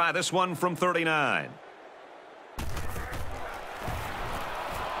on to try this one from 39.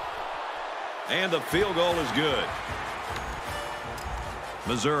 And the field goal is good.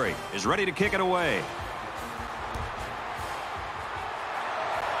 Missouri is ready to kick it away.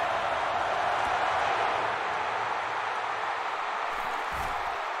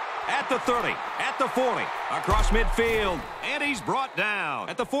 At the 30, at the 40, across midfield, and he's brought down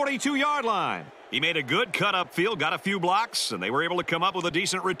at the 42-yard line. He made a good cut upfield, got a few blocks, and they were able to come up with a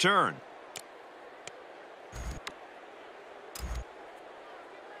decent return.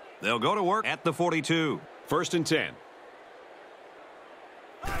 They'll go to work at the 42. 1st and 10.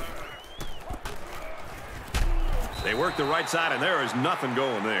 They work the right side, and there is nothing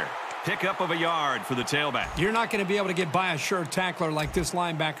going there. Pickup of a yard for the tailback. You're not going to be able to get by a sure tackler like this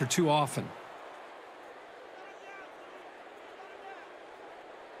linebacker too often.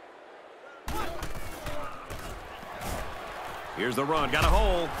 Here's the run. Got a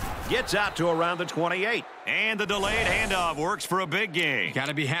hole. Gets out to around the 28. And the delayed handoff works for a big gain. Got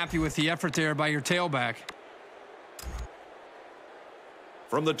to be happy with the effort there by your tailback.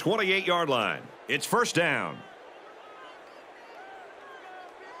 From the 28-yard line, it's 1st down.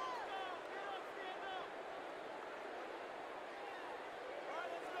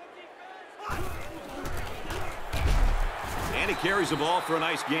 And he carries the ball for a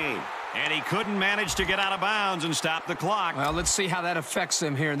nice gain. And he couldn't manage to get out of bounds and stop the clock. Well, let's see how that affects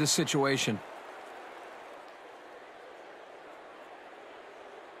them here in this situation.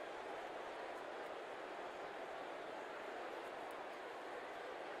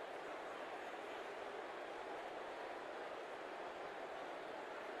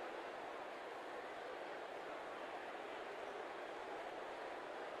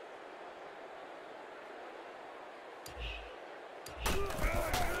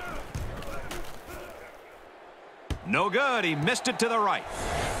 No good. He missed it to the right.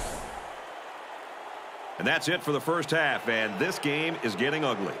 And that's it for the first half, and this game is getting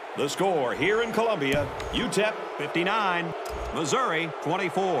ugly. The score here in Columbia, UTEP 59, Missouri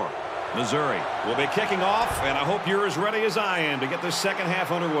 24. Missouri will be kicking off, and I hope you're as ready as I am to get this second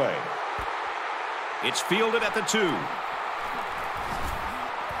half underway. It's fielded at the 2.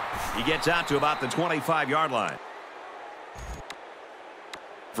 He gets out to about the 25-yard line.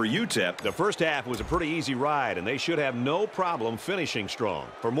 For UTEP, the first half was a pretty easy ride, and they should have no problem finishing strong.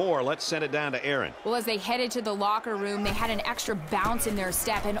 For more, let's send it down to Aaron. Well, as they headed to the locker room, they had an extra bounce in their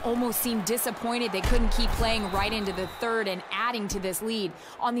step and almost seemed disappointed they couldn't keep playing right into the third and adding to this lead.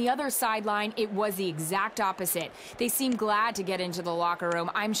 On the other sideline, it was the exact opposite. They seemed glad to get into the locker room.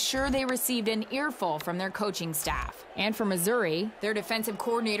 I'm sure they received an earful from their coaching staff. And for Missouri, their defensive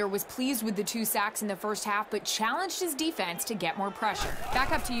coordinator was pleased with the 2 sacks in the first half, but challenged his defense to get more pressure.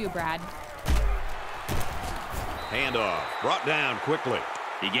 Back up to you, Brad. Handoff, brought down quickly.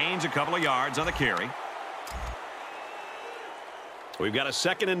 He gains a couple of yards on the carry. We've got a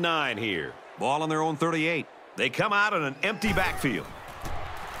 2nd and 9 here. Ball on their own 38. They come out in an empty backfield.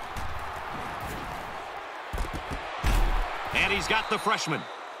 And he's got the freshman.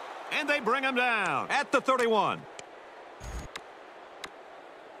 And they bring him down at the 31.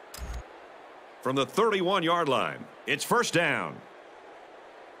 From the 31-yard line, it's 1st down.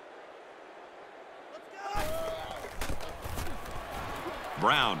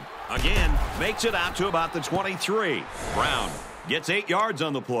 Brown, again, makes it out to about the 23. Brown gets 8 yards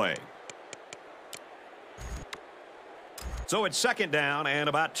on the play. So it's 2nd down and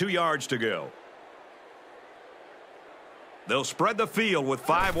about 2 yards to go. They'll spread the field with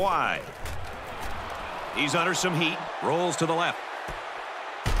 5 wide. He's under some heat, rolls to the left.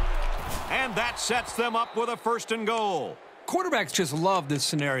 And that sets them up with a 1st and goal. Quarterbacks just love this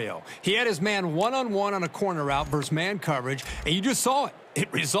scenario. He had his man one-on-one on a corner route versus man coverage, and you just saw it.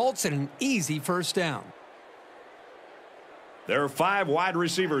 It results in an easy 1st down. There are 5 wide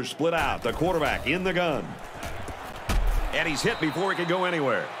receivers split out. The quarterback in the gun. And he's hit before he can go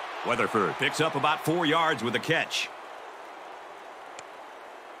anywhere. Weatherford picks up about 4 yards with the catch.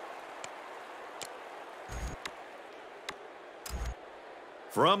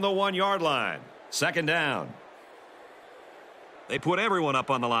 from the 1-yard line. Second down. They put everyone up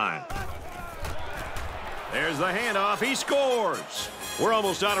on the line. There's the handoff. He scores. We're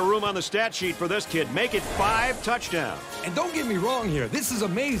almost out of room on the stat sheet for this kid. Make it 5 touchdowns. And don't get me wrong here. This is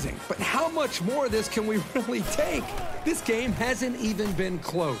amazing. But how much more of this can we really take? This game hasn't even been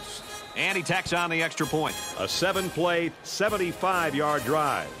close. And he tacks on the extra point. A 7-play, 75-yard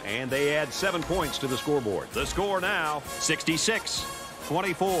drive. And they add 7 points to the scoreboard. The score now,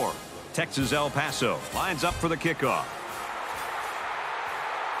 66-24. Texas El Paso lines up for the kickoff.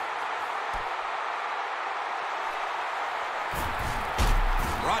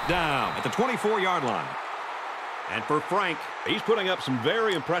 Brought down at the 24-yard line. And for Frank, he's putting up some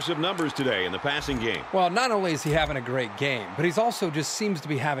very impressive numbers today in the passing game. Well, not only is he having a great game, but he's also just seems to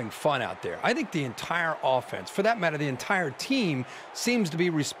be having fun out there. I think the entire offense, for that matter, the entire team, seems to be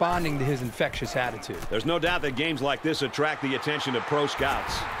responding to his infectious attitude. There's no doubt that games like this attract the attention of pro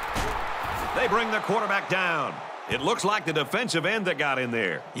scouts. They bring the quarterback down. It looks like the defensive end that got in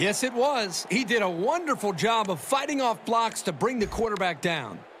there. Yes, it was. He did a wonderful job of fighting off blocks to bring the quarterback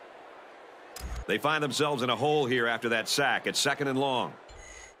down. They find themselves in a hole here after that sack. It's 2nd and long.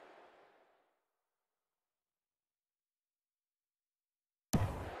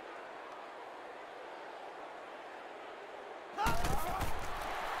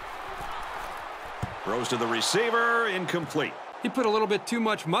 Throws to the receiver, incomplete. He put a little bit too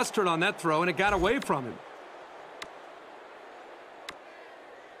much mustard on that throw, and it got away from him.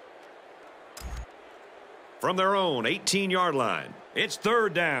 From their own 18-yard line, it's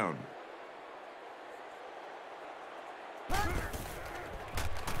 3rd down.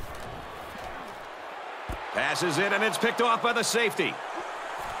 Passes it, and it's picked off by the safety.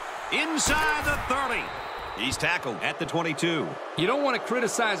 Inside the 30. He's tackled at the 22. You don't want to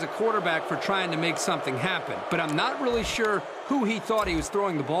criticize a quarterback for trying to make something happen, but I'm not really sure who he thought he was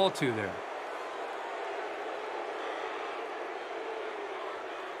throwing the ball to there.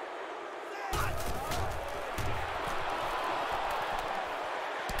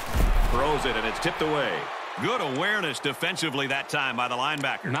 Throws it, and it's tipped away. Good awareness defensively that time by the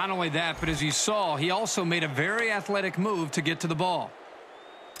linebacker. Not only that, but as you saw, he also made a very athletic move to get to the ball.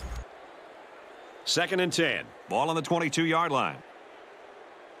 2nd and 10. Ball on the 22-yard line.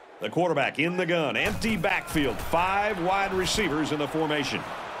 The quarterback in the gun. Empty backfield. 5 wide receivers in the formation.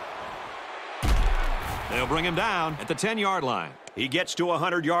 They'll bring him down at the 10-yard line. He gets to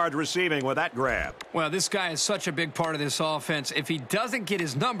 100 yards receiving with that grab. Well, this guy is such a big part of this offense. If he doesn't get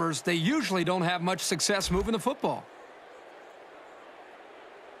his numbers, they usually don't have much success moving the football.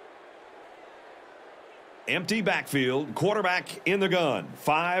 Empty backfield. Quarterback in the gun.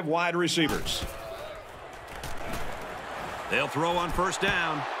 5 wide receivers. They'll throw on 1st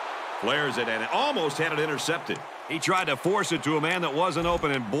down. Flares it and almost had it intercepted. He tried to force it to a man that wasn't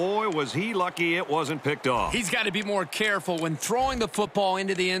open, and boy, was he lucky it wasn't picked off. He's got to be more careful when throwing the football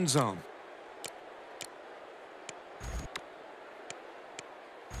into the end zone.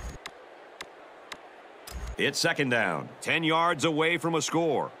 It's 2nd down. 10 yards away from a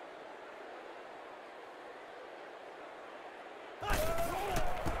score.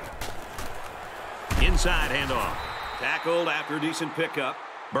 Inside handoff. Tackled after a decent pickup.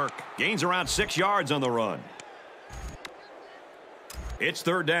 Burke gains around 6 yards on the run. It's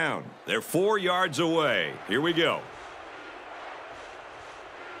 3rd down. They're 4 yards away. Here we go.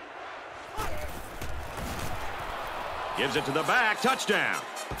 Gives it to the back. Touchdown.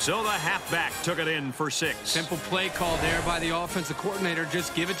 So the halfback took it in for 6. Simple play call there by the offensive coordinator.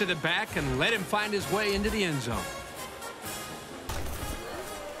 Just give it to the back and let him find his way into the end zone.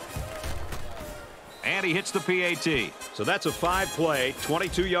 And he hits the PAT. So that's a 5-play,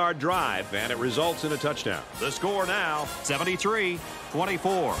 22-yard drive, and it results in a touchdown. The score now,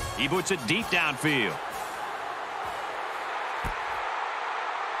 73-24. He boots it deep downfield.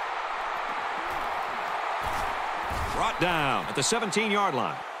 Brought down at the 17-yard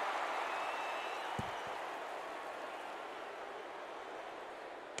line.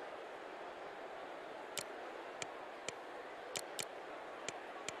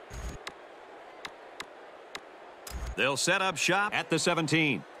 They'll set up shop at the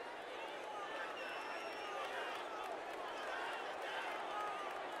 17.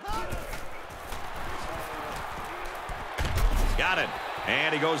 Got it.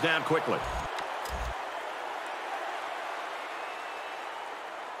 And he goes down quickly.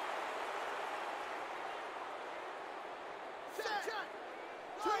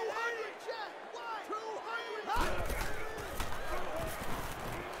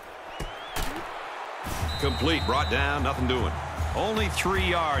 Complete, brought down, nothing doing. Only 3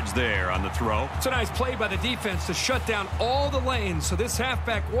 yards there on the throw. It's a nice play by the defense to shut down all the lanes, so this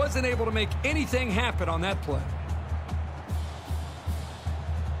halfback wasn't able to make anything happen on that play.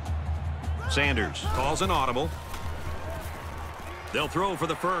 Sanders calls an audible. They'll throw for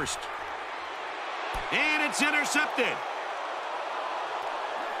the first. And it's intercepted.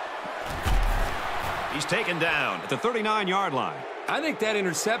 He's taken down at the 39-yard line. I think that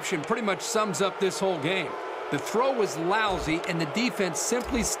interception pretty much sums up this whole game. The throw was lousy, and the defense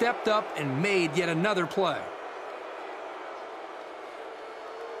simply stepped up and made yet another play.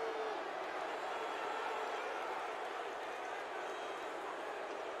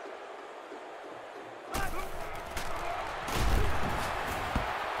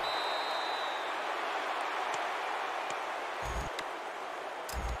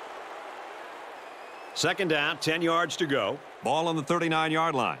 Second down, 10 yards to go. Ball on the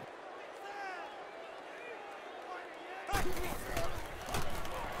 39-yard line.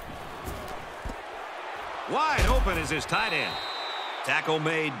 Wide open is his tight end. Tackle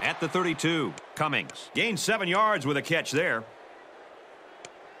made at the 32. Cummings gained 7 yards with a catch there.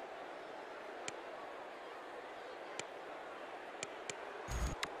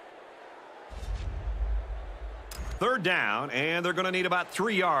 Third down, and they're going to need about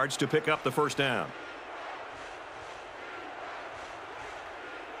 3 yards to pick up the first down.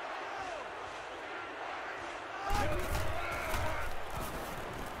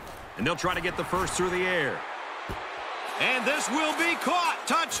 And they'll try to get the first through the air. And this will be caught.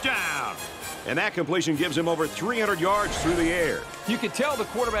 Touchdown. And that completion gives him over 300 yards through the air. You can tell the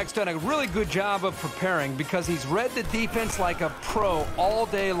quarterback's done a really good job of preparing because he's read the defense like a pro all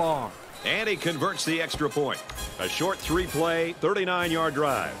day long. And he converts the extra point. A short 3-play, 39-yard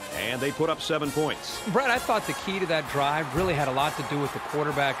drive. And they put up 7 points. Brett, I thought the key to that drive really had a lot to do with the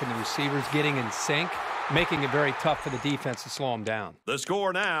quarterback and the receivers getting in sync, making it very tough for the defense to slow him down. The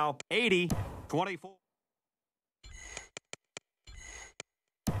score now, 80-24.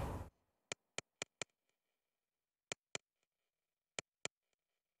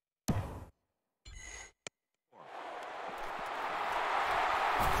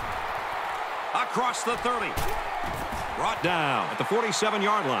 Across the 30. Brought down at the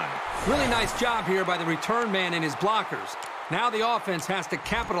 47-yard line. Really nice job here by the return man and his blockers. Now the offense has to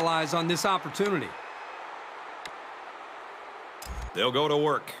capitalize on this opportunity. They'll go to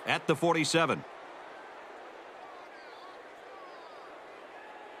work at the 47.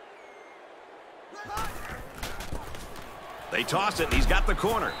 They toss it, and he's got the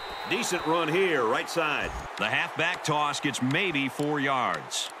corner. Decent run here, right side. The halfback toss gets maybe 4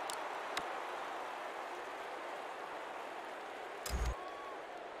 yards.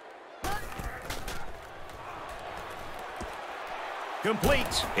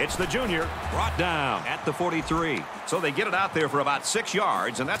 Complete. It's the junior. Brought down at the 43. So they get it out there for about 6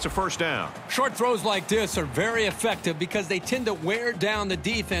 yards, and that's a first down. Short throws like this are very effective because they tend to wear down the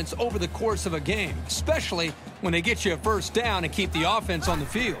defense over the course of a game, especially when they get you a first down and keep the offense on the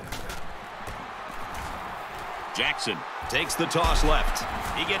field. Jackson takes the toss left.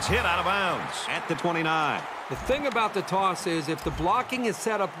 He gets hit out of bounds at the 29. The thing about the toss is if the blocking is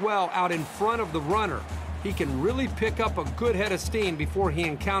set up well out in front of the runner, he can really pick up a good head of steam before he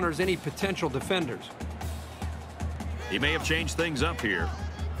encounters any potential defenders. He may have changed things up here.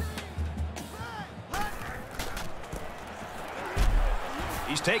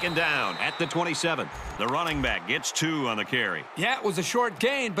 He's taken down at the 27. The running back gets 2 on the carry. Yeah, it was a short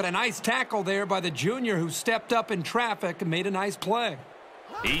gain, but a nice tackle there by the junior who stepped up in traffic and made a nice play.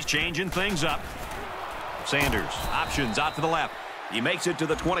 He's changing things up. Sanders options out to the left. He makes it to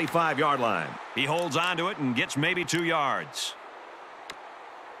the 25-yard line. He holds on to it and gets maybe 2 yards.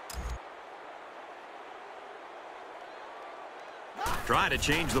 Trying to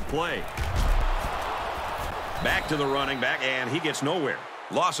change the play. Back to the running back, and he gets nowhere.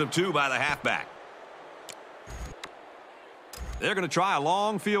 Loss of 2 by the halfback. They're going to try a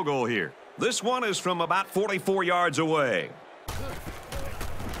long field goal here. This one is from about 44 yards away.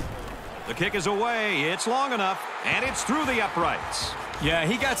 The kick is away. It's long enough, and it's through the uprights. Yeah,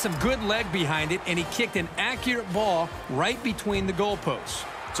 he got some good leg behind it, and he kicked an accurate ball right between the goalposts.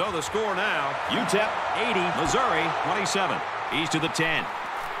 So the score now, UTEP 80, Missouri 27. He's to the 10.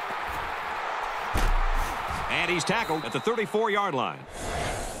 And he's tackled at the 34-yard line.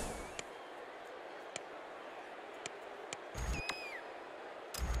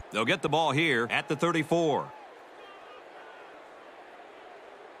 They'll get the ball here at the 34.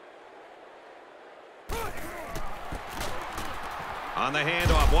 On the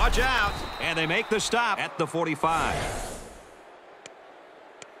handoff, watch out. And they make the stop at the 45.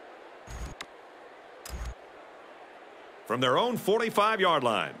 from their own 45-yard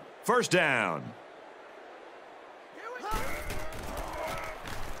line. First down.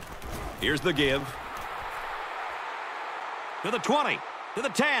 Here's the give. To the 20. To the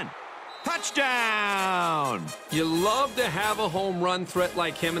 10. Touchdown! You love to have a home run threat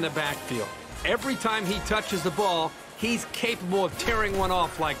like him in the backfield. Every time he touches the ball, he's capable of tearing one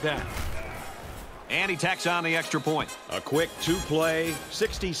off like that. And he tacks on the extra point. A quick two-play,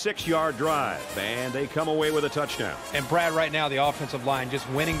 66-yard drive, and they come away with a touchdown. And Brad, right now, the offensive line just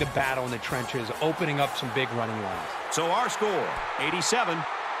winning the battle in the trenches, opening up some big running lanes. So our score,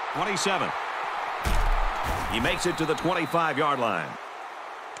 87-27. He makes it to the 25-yard line.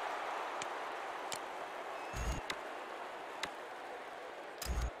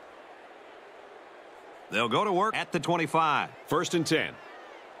 They'll go to work at the 25. First and 10.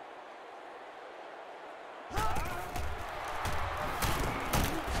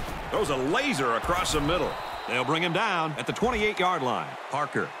 Throws a laser across the middle. They'll bring him down at the 28-yard line.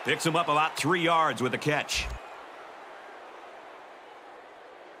 Parker picks him up about 3 yards with the catch.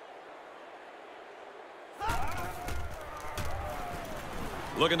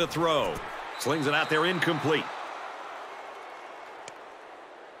 Looking to throw. Slings it out there incomplete.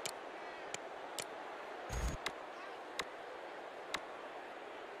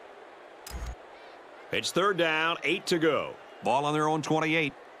 It's third down, 8 to go. Ball on their own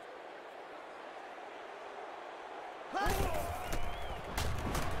 28.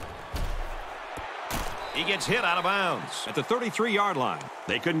 He gets hit out of bounds at the 33-yard line.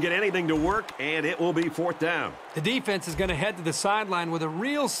 They couldn't get anything to work, and it will be fourth down. The defense is going to head to the sideline with a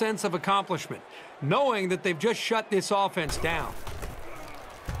real sense of accomplishment, knowing that they've just shut this offense down.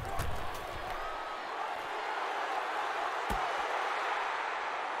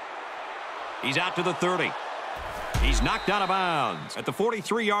 He's out to the 30. He's knocked out of bounds at the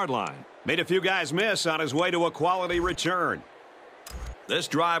 43-yard line. Made a few guys miss on his way to a quality return. This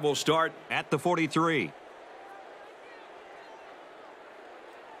drive will start at the 43.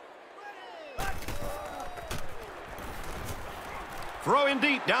 Throw in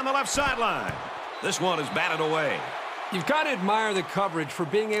deep down the left sideline. This one is batted away. You've got to admire the coverage for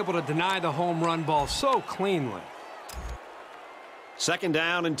being able to deny the home run ball so cleanly. Second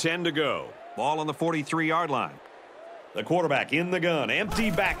down and 10 to go. Ball on the 43-yard line. The quarterback in the gun.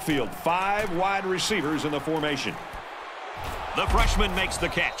 Empty backfield. 5 wide receivers in the formation. The freshman makes the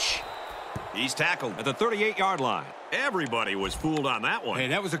catch. He's tackled at the 38-yard line. Everybody was fooled on that one. Hey,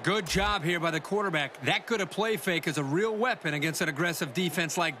 that was a good job here by the quarterback. That could have play fake as a real weapon against an aggressive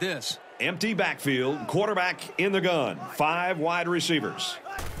defense like this. Empty backfield. Quarterback in the gun. 5 wide receivers.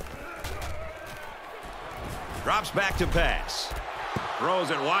 Drops back to pass. Throws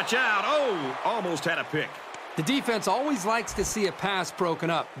it. Watch out. Oh, almost had a pick. The defense always likes to see a pass broken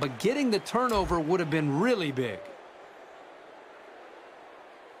up, but getting the turnover would have been really big.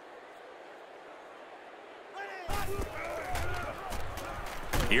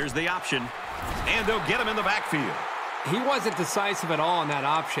 Here's the option, and they'll get him in the backfield. He wasn't decisive at all on that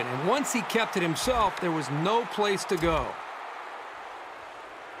option, and once he kept it himself, there was no place to go.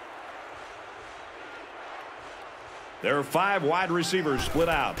 There are 5 wide receivers split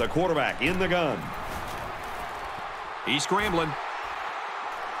out. The quarterback in the gun. He's scrambling.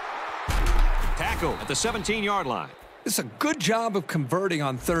 Tackle at the 17-yard line. It's a good job of converting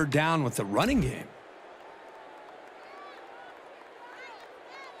on third down with the running game.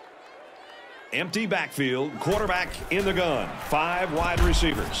 Empty backfield. Quarterback in the gun. 5 wide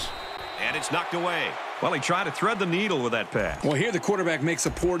receivers. And it's knocked away. Well, he tried to thread the needle with that pass. Well, here the quarterback makes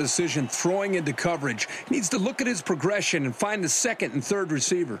a poor decision throwing into coverage. He needs to look at his progression and find the second and third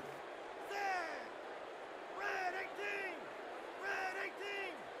receiver.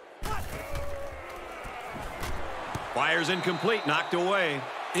 Fires incomplete, knocked away.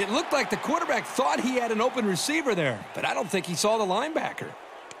 It looked like the quarterback thought he had an open receiver there, but I don't think he saw the linebacker.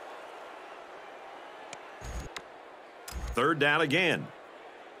 Third down again.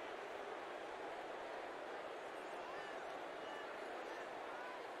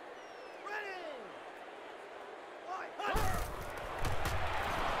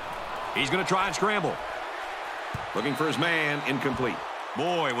 He's going to try and scramble. Looking for his man, incomplete.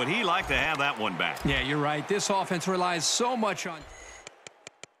 Boy, would he like to have that one back. Yeah, you're right. This offense relies so much on...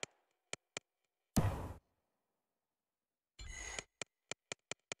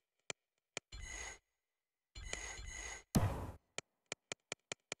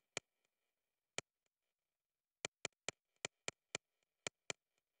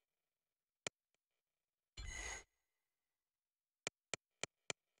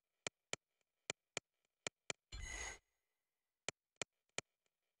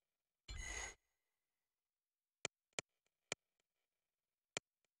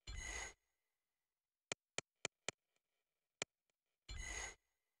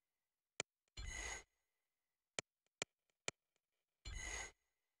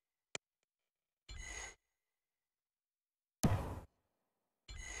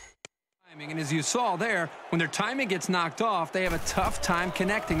 And as you saw there, when their timing gets knocked off, they have a tough time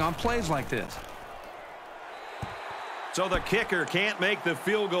connecting on plays like this. So the kicker can't make the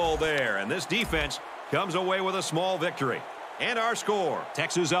field goal there, and this defense comes away with a small victory. And our score,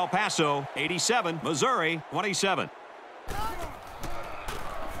 Texas El Paso 87, Missouri 27.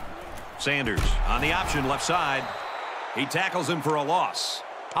 Sanders on the option left side. He tackles him for a loss.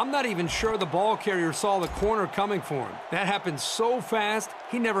 I'm not even sure the ball carrier saw the corner coming for him. That happened so fast,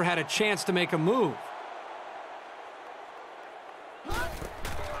 he never had a chance to make a move.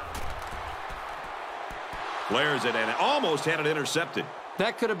 Flares it and almost had it intercepted.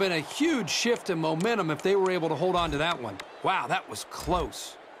 That could have been a huge shift in momentum if they were able to hold on to that one. Wow, that was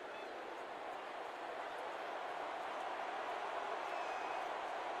close.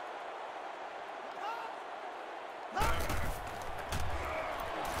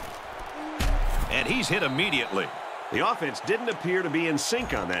 And he's hit immediately. The offense didn't appear to be in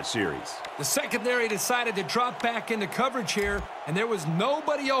sync on that series. The secondary decided to drop back into coverage here, and there was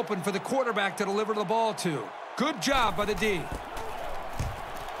nobody open for the quarterback to deliver the ball to. Good job by the D.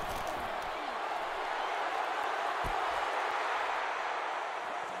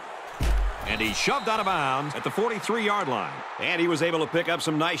 And he shoved out of bounds at the 43-yard line. And he was able to pick up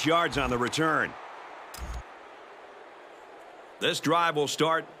some nice yards on the return. This drive will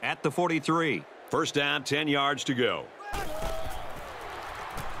start at the 43. First down, 10 yards to go.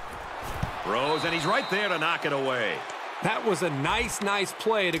 Throws, and he's right there to knock it away. That was a nice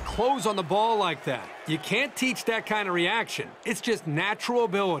play to close on the ball like that. You can't teach that kind of reaction. It's just natural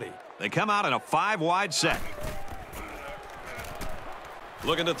ability. They come out in a 5-wide set.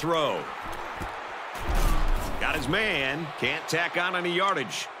 Looking to throw. Got his man. Can't tack on any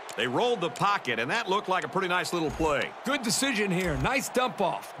yardage. They rolled the pocket, and that looked like a pretty nice little play. Good decision here. Nice dump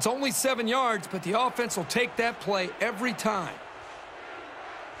off. It's only 7 yards, but the offense will take that play every time.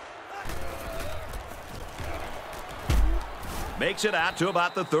 Makes it out to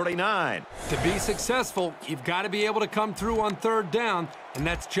about the 39. To be successful, you've got to be able to come through on third down, and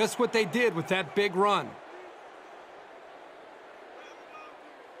that's just what they did with that big run.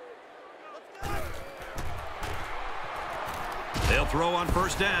 They'll throw on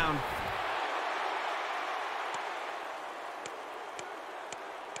first down.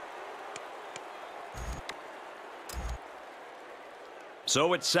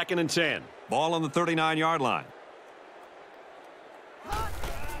 So it's 2nd and 10. Ball on the 39-yard line.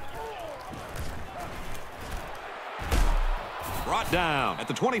 Brought down at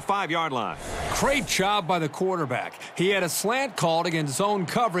the 25-yard line. Great job by the quarterback. He had a slant called against zone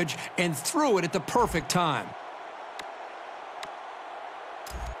coverage and threw it at the perfect time.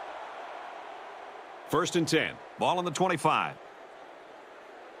 1st and 10. Ball on the 25.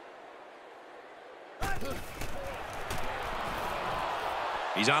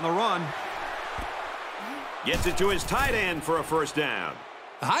 He's on the run. Gets it to his tight end for a first down.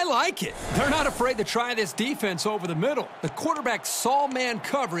 I like it. They're not afraid to try this defense over the middle. The quarterback saw man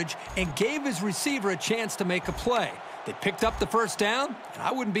coverage and gave his receiver a chance to make a play. They picked up the first down, and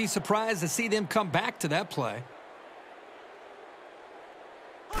I wouldn't be surprised to see them come back to that play.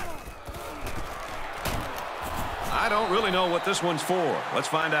 I don't really know what this one's for. Let's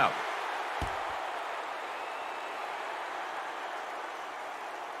find out.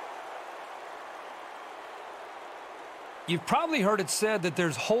 You've probably heard it said that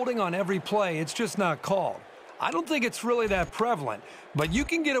there's holding on every play. It's just not called. I don't think it's really that prevalent, but you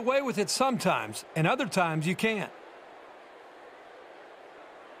can get away with it sometimes, and other times you can't.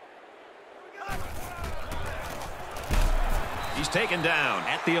 He's taken down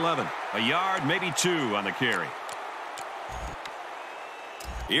at the 11. A yard, maybe 2 on the carry.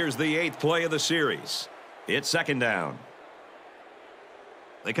 Here's the 8th play of the series. It's 2nd down.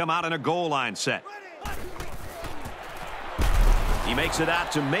 They come out in a goal line set. He makes it out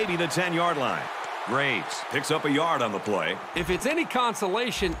to maybe the 10-yard line. Graves picks up a yard on the play. If it's any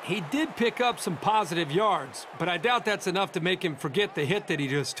consolation, he did pick up some positive yards, but I doubt that's enough to make him forget the hit that he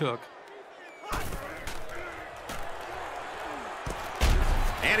just took.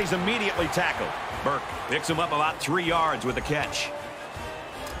 And he's immediately tackled. Burke picks him up about 3 yards with the catch.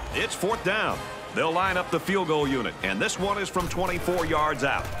 It's 4th down. They'll line up the field goal unit, and this one is from 24 yards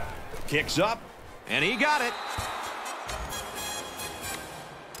out. Kicks up, and he got it.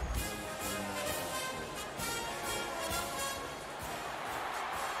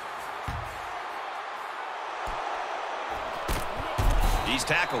 He's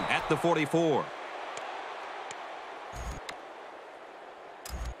tackled at the 44.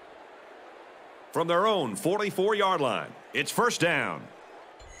 From their own 44-yard line, it's 1st down.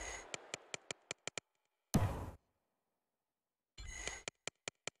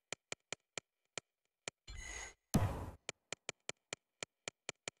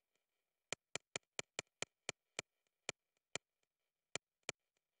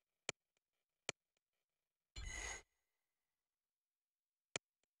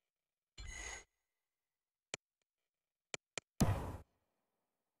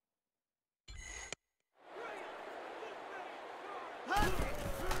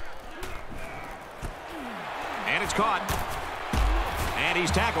 It's caught. And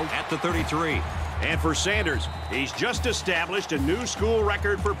he's tackled at the 33. And for Sanders, he's just established a new school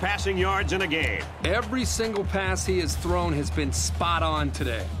record for passing yards in a game. Every single pass he has thrown has been spot on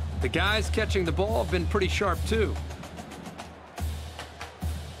today. The guys catching the ball have been pretty sharp, too.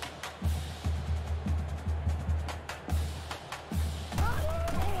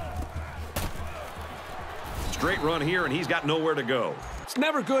 Straight run here, and he's got nowhere to go. It's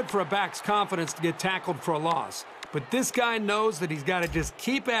never good for a back's confidence to get tackled for a loss. But this guy knows that he's got to just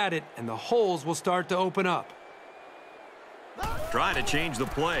keep at it, and the holes will start to open up. Trying to change the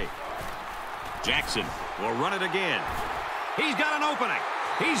play. Jackson will run it again. He's got an opening.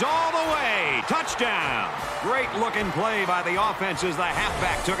 He's all the way. Touchdown. Great-looking play by the offense as the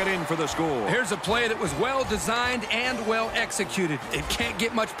halfback took it in for the score. Here's a play that was well-designed and well-executed. It can't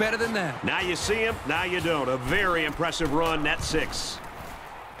get much better than that. Now you see him, now you don't. A very impressive run, net 6.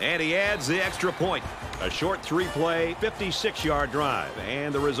 And he adds the extra point. A short 3-play, 56-yard drive.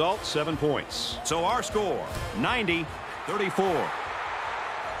 And the result, 7 points. So our score, 90-34.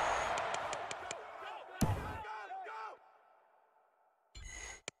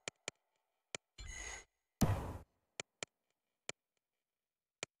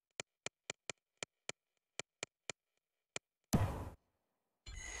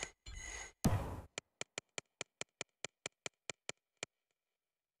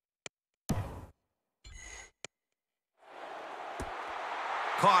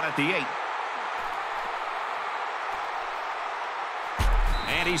 Caught at the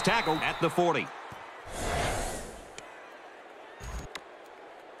 8. And he's tackled at the 40.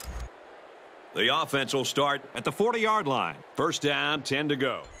 The offense will start at the 40-yard line. First down, 10 to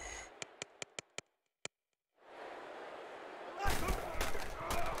go.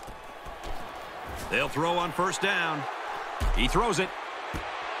 They'll throw on first down. He throws it.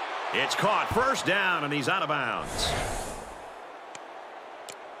 It's caught. First down, and he's out of bounds.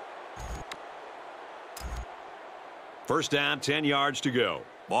 First down, 10 yards to go.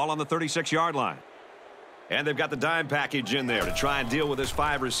 Ball on the 36-yard line. And they've got the dime package in there to try and deal with this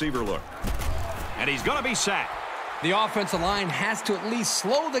 5-receiver look. And he's going to be sacked. The offensive line has to at least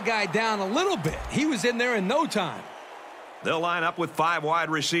slow the guy down a little bit. He was in there in no time. They'll line up with 5 wide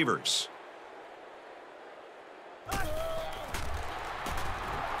receivers.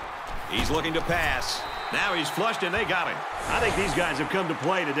 He's looking to pass. Now he's flushed, and they got him. I think these guys have come to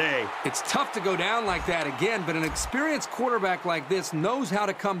play today. It's tough to go down like that again, but an experienced quarterback like this knows how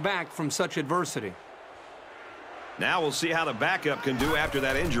to come back from such adversity. Now we'll see how the backup can do after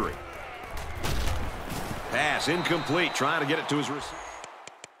that injury. Pass incomplete, trying to get it to his receiver.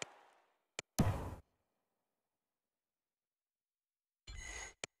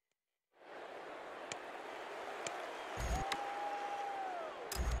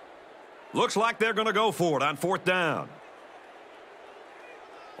 Looks like they're going to go for it on fourth down.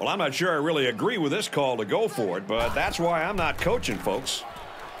 Well, I'm not sure I really agree with this call to go for it, but that's why I'm not coaching, folks.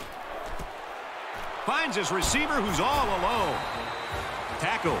 Finds his receiver who's all alone.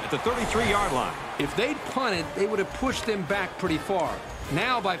 Tackle at the 33-yard line. If they'd punted, they would have pushed them back pretty far.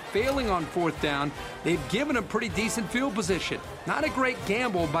 Now, by failing on fourth down, they've given a pretty decent field position. Not a great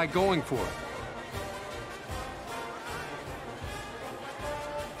gamble by going for it.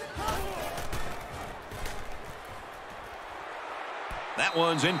 That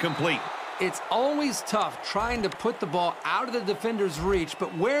one's incomplete. It's always tough trying to put the ball out of the defender's reach,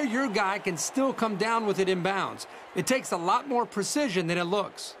 but where your guy can still come down with it in bounds. It takes a lot more precision than it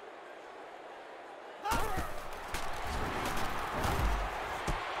looks.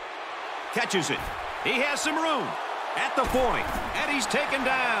 Catches it. He has some room at the point, and he's taken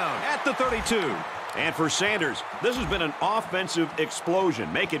down at the 32. And for Sanders, this has been an offensive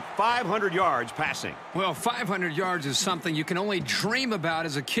explosion. Make it 500 yards passing. Well, 500 yards is something you can only dream about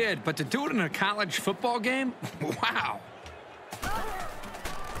as a kid, but to do it in a college football game, wow.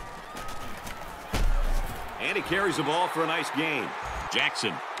 And he carries the ball for a nice gain.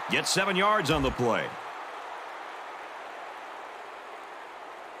 Jackson gets 7 yards on the play.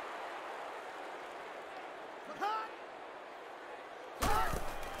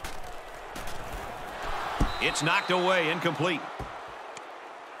 It's knocked away, incomplete.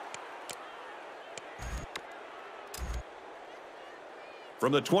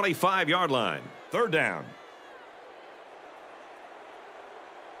 From the 25-yard line, third down.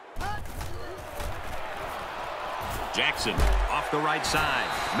 Jackson off the right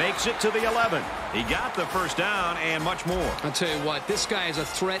side, makes it to the 11. He got the first down and much more. I'll tell you what, this guy is a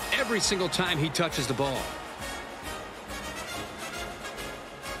threat every single time he touches the ball.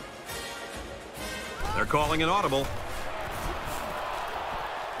 They're calling an audible.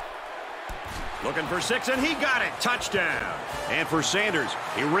 Looking for 6, and he got it. Touchdown. And for Sanders,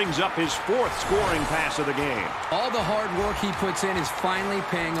 he rings up his 4th scoring pass of the game. All the hard work he puts in is finally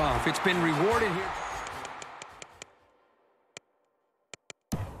paying off. It's been rewarded here.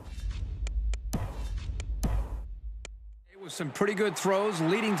 It was some pretty good throws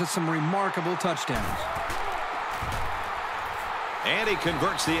leading to some remarkable touchdowns. And he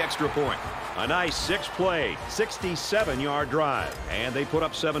converts the extra point. A nice 6-play, 67-yard drive. And they put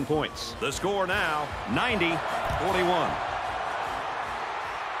up 7 points. The score now, 90-41.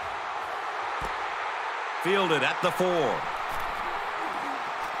 Fielded at the 4.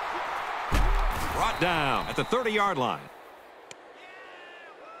 Brought down at the 30-yard line.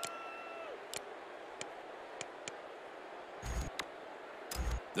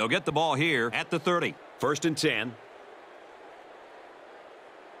 They'll get the ball here at the 30. 1st and 10.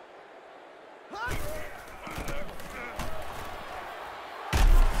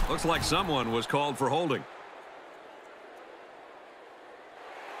 Looks like someone was called for holding.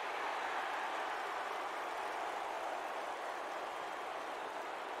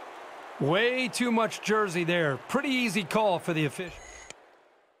 Way too much jersey there. Pretty easy call for the official.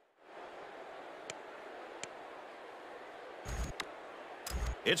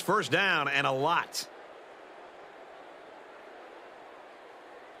 It's 1st down and a lot.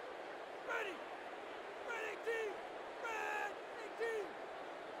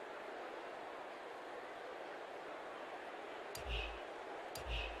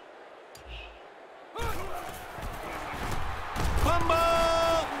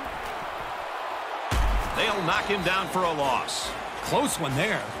 They'll knock him down for a loss. Close one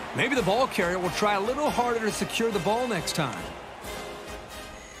there. Maybe the ball carrier will try a little harder to secure the ball next time.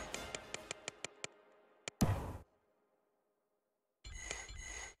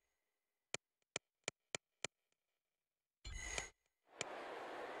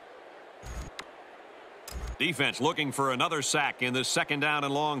 Defense looking for another sack in this 2nd down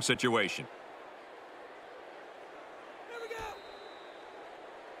and long situation.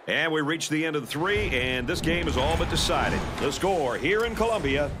 And we reach the end of the 3, and this game is all but decided. The score here in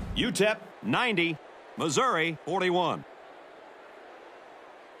Columbia, UTEP 90, Missouri 41.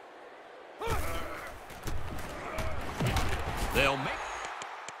 They'll make...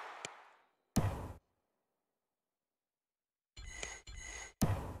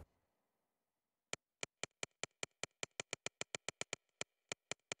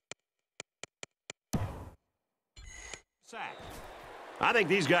 sack. I think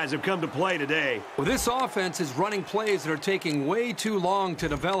these guys have come to play today. Well, this offense is running plays that are taking way too long to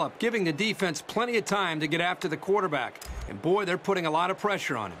develop, giving the defense plenty of time to get after the quarterback. And, boy, they're putting a lot of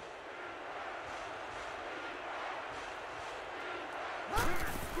pressure on him.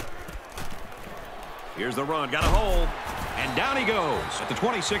 Here's the run. Got a hole. And down he goes at the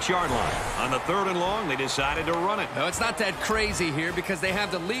 26-yard line. On the 3rd and long, they decided to run it. No, it's not that crazy here because they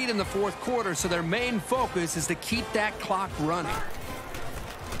have the lead in the 4th quarter, so their main focus is to keep that clock running.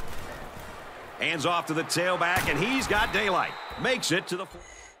 Hands off to the tailback, and he's got daylight. Makes it to the 4th.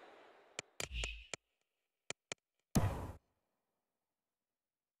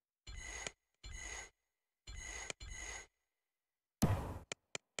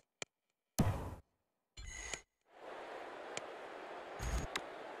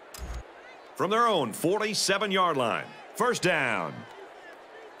 From their own 47-yard line. 1st down.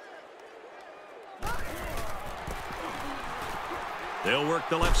 They'll work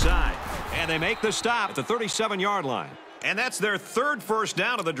the left side. And they make the stop at the 37-yard line. And that's their 3rd 1st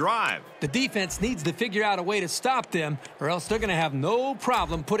down of the drive. The defense needs to figure out a way to stop them, or else they're going to have no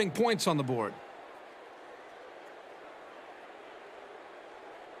problem putting points on the board.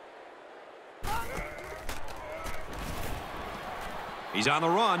 He's on the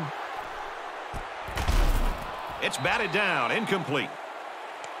run. It's batted down, incomplete.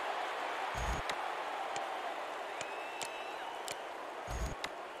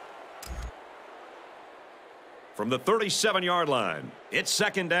 From the 37-yard line, it's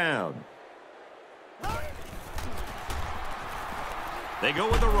 2nd down. They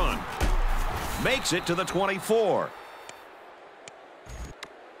go with the run. Makes it to the 24.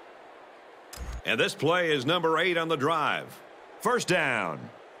 And this play is number 8 on the drive. 1st down.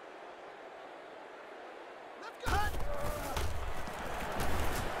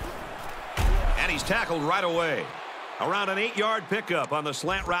 And he's tackled right away. Around an 8-yard pickup on the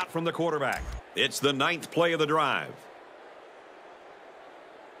slant route from the quarterback. It's the 9th play of the drive.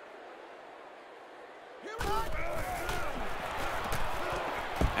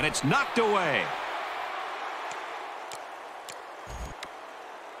 And it's knocked away.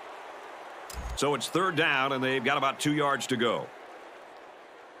 So it's 3rd down, and they've got about 2 yards to go.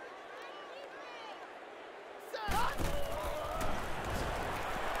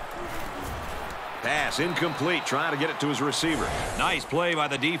 Pass incomplete, trying to get it to his receiver. Nice play by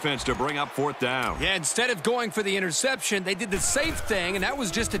the defense to bring up fourth down. Yeah, instead of going for the interception, they did the safe thing, and that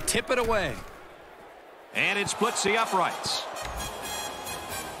was just to tip it away. And it splits the uprights.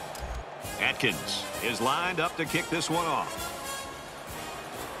 Atkins is lined up to kick this one off.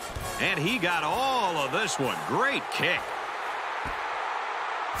 And he got all of this one. Great kick.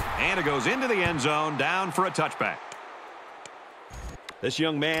 And it goes into the end zone, down for a touchback. This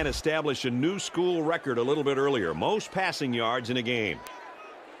young man established a new school record a little bit earlier. Most passing yards in a game.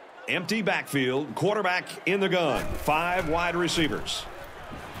 Empty backfield, quarterback in the gun. 5 wide receivers.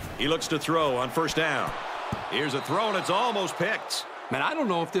 He looks to throw on first down. Here's a throw, and it's almost picked. Man, I don't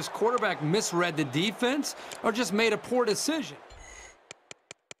know if this quarterback misread the defense or just made a poor decision.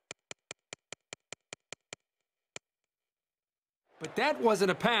 But that wasn't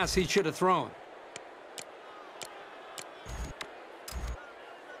a pass he should have thrown.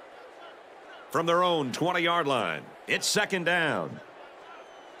 From their own 20-yard line, it's second down.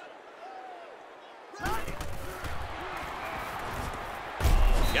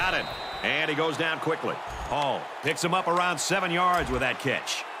 Got it. And he goes down quickly. Hall picks him up around 7 yards with that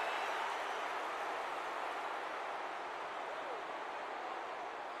catch.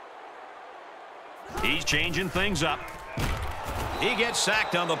 He's changing things up. He gets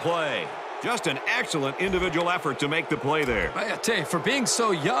sacked on the play. Just an excellent individual effort to make the play there. I tell you, for being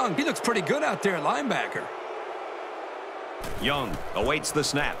so young, he looks pretty good out there at linebacker. Young awaits the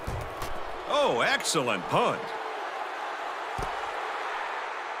snap. Oh, excellent punt.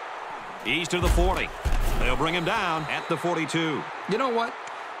 He's to the 40. They'll bring him down at the 42. You know what?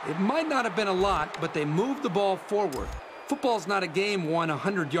 It might not have been a lot, but they moved the ball forward. Football's not a game won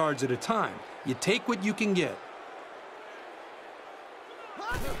 100 yards at a time. You take what you can get.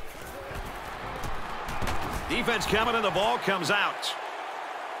 Defense coming and the ball comes out.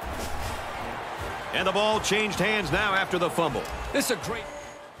 And the ball changed hands now after the fumble. This is a great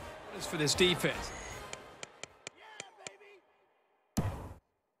for this defense.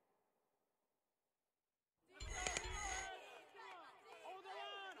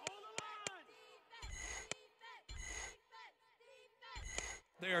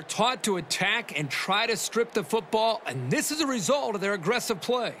 They are taught to attack and try to strip the football, and this is a result of their aggressive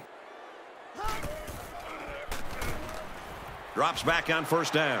play. Drops back on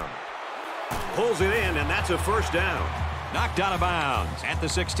first down. Pulls it in, and that's a first down. Knocked out of bounds at the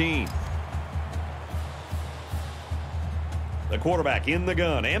 16. The quarterback in the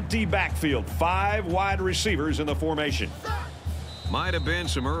gun. Empty backfield. 5 wide receivers in the formation. Might have been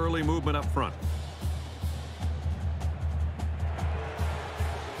some early movement up front.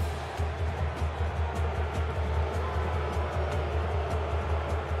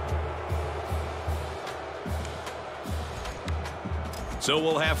 So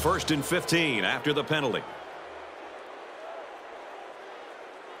we'll have 1st and 15 after the penalty.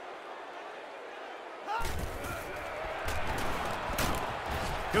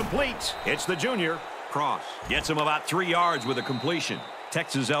 Complete. It's the junior. Cross. Gets him about 3 yards with a completion.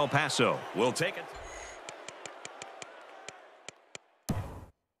 Texas El Paso will take it.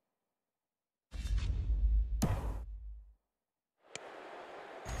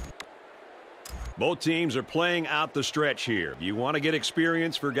 Both teams are playing out the stretch here. You want to get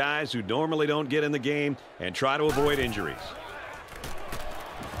experience for guys who normally don't get in the game and try to avoid injuries.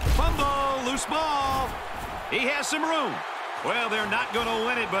 Fumble, loose ball. He has some room. Well, they're not going to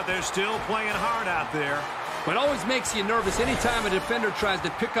win it, but they're still playing hard out there. It always makes you nervous anytime a defender tries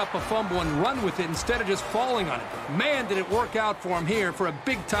to pick up a fumble and run with it instead of just falling on it. Man, did it work out for him here for a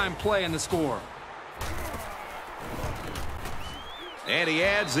big-time play in the score. And he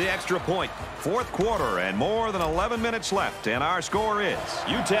adds the extra point. 4th quarter and more than 11 minutes left. And our score is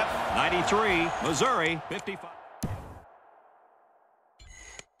UTEP 93, Missouri 55.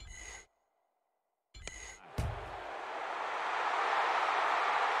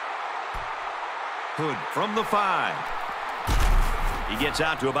 Hood from the 5. He gets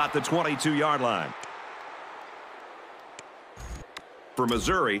out to about the 22-yard line. For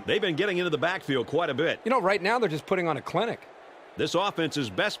Missouri, they've been getting into the backfield quite a bit. You know, right now they're just putting on a clinic. This offense's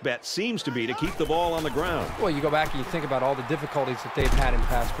best bet seems to be to keep the ball on the ground. Well, you go back and you think about all the difficulties that they've had in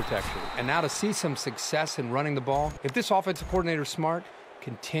pass protection. And now to see some success in running the ball, if this offensive coordinator is smart,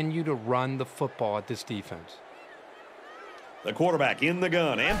 continue to run the football at this defense. The quarterback in the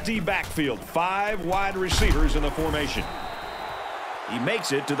gun. Empty backfield. 5 wide receivers in the formation. He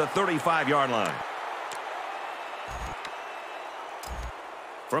makes it to the 35-yard line.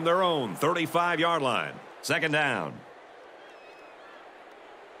 From their own 35-yard line. Second down.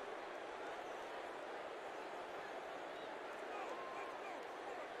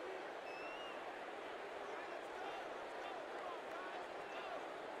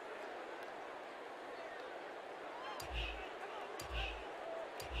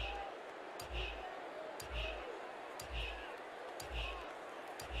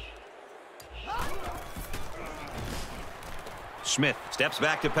 Smith steps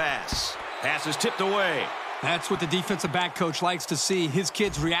back to pass. Pass is tipped away. That's what the defensive back coach likes to see. His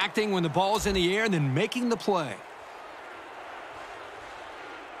kids reacting when the ball's in the air and then making the play.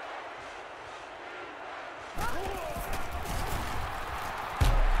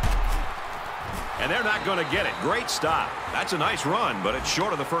 And they're not going to get it. Great stop. That's a nice run, but it's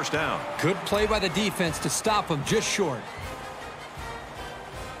short of the first down. Good play by the defense to stop him just short.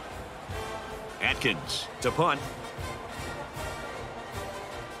 Atkins to punt.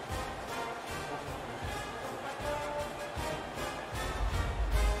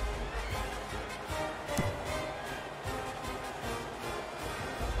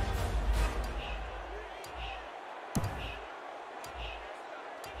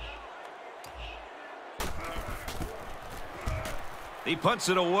 He punts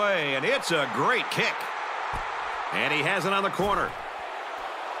it away, and it's a great kick. And he has it on the corner.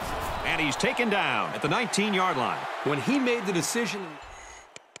 And he's taken down at the 19-yard line. When he made the decision...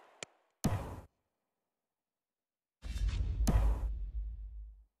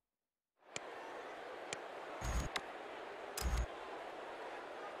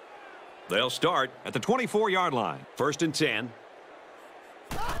 They'll start at the 24-yard line. 1st and 10.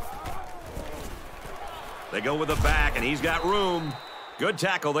 They go with the back, and he's got room. Good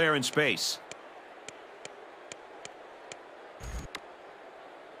tackle there in space.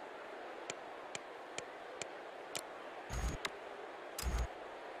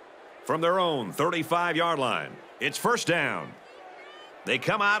 From their own 35-yard line, it's 1st down. They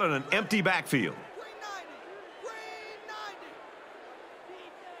come out in an empty backfield.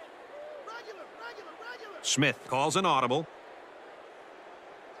 Smith calls an audible.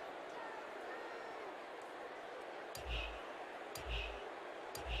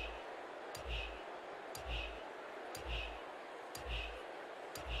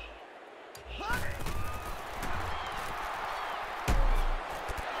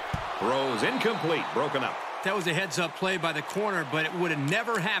 Throws incomplete, broken up. That was a heads-up play by the corner, but it would have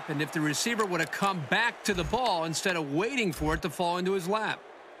never happened if the receiver would have come back to the ball instead of waiting for it to fall into his lap.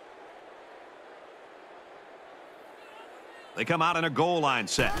 They come out in a goal line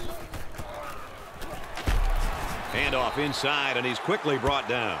set. Handoff inside, and he's quickly brought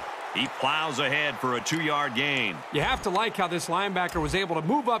down. He plows ahead for a 2-yard gain. You have to like how this linebacker was able to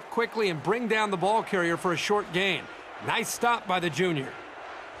move up quickly and bring down the ball carrier for a short gain. Nice stop by the junior.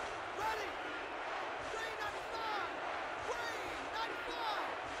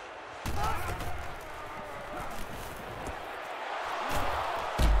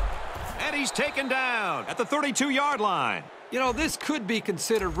 And he's taken down at the 32-yard line. You know, this could be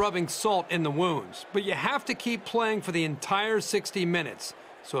considered rubbing salt in the wounds, but you have to keep playing for the entire 60 minutes.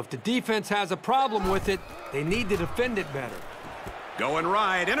 So if the defense has a problem with it, they need to defend it better. Going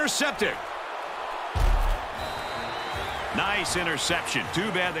right, intercepted. Nice interception. Too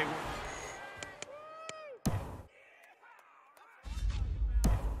bad they...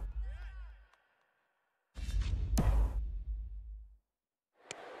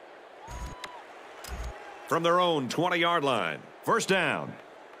 From their own 20-yard line. 1st down.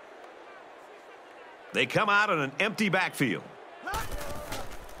 They come out in an empty backfield.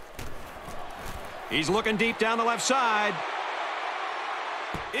 He's looking deep down the left side.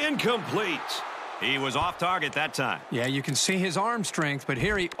 Incomplete. He was off target that time. Yeah, you can see his arm strength, but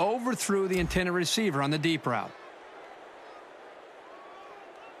here he overthrew the intended receiver on the deep route.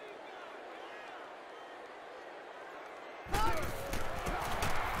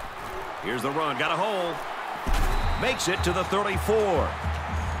 Here's the run. Got a hole. Makes it to the 34.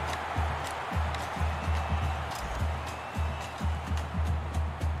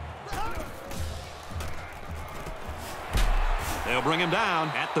 They'll bring him down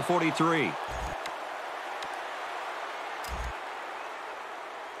at the 43.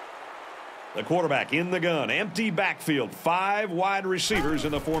 The quarterback in the gun. Empty backfield. 5 wide receivers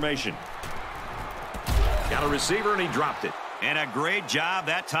in the formation. Got a receiver, and he dropped it. And a great job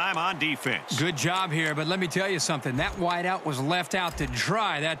that time on defense. Good job here, but let me tell you something. That wideout was left out to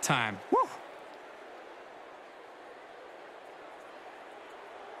dry that time. Woo!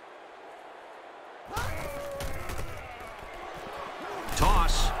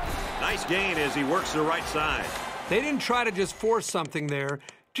 Toss. Nice gain as he works the right side. They didn't try to just force something there.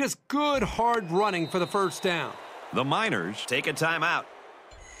 Just good, hard running for the 1st down. The Miners take a timeout.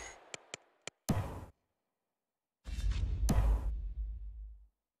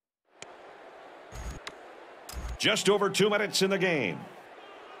 Just over 2 minutes in the game.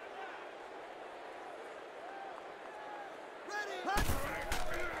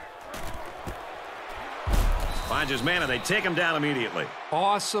 Finds his man, and they take him down immediately.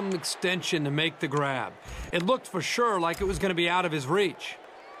 Awesome extension to make the grab. It looked for sure like it was going to be out of his reach.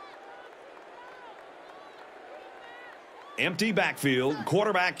 Empty backfield,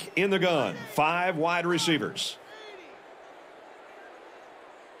 quarterback in the gun. 5 wide receivers.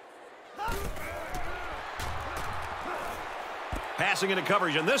 Passing into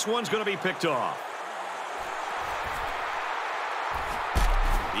coverage, and this one's going to be picked off.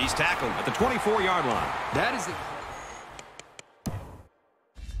 He's tackled at the 24-yard line. That is the...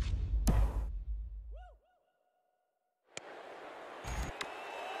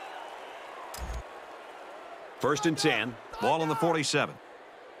 First and 10. Ball on the 47.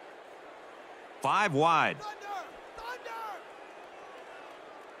 5 wide.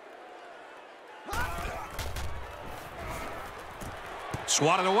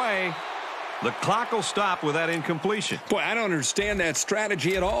 Swatted away. The clock will stop with that incompletion. Boy, I don't understand that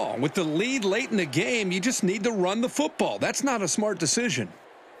strategy at all. With the lead late in the game, you just need to run the football. That's not a smart decision.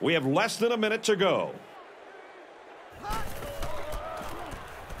 We have less than a minute to go.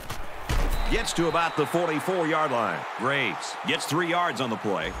 Gets to about the 44-yard line. Graves gets 3 yards on the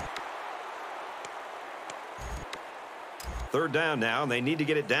play. Third down now, and they need to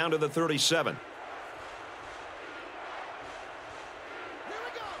get it down to the 37.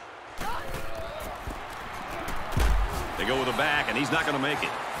 They go with the back, and he's not going to make it.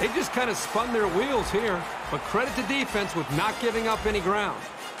 They just kind of spun their wheels here, but credit to defense with not giving up any ground.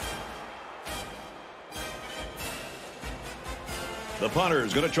 The punter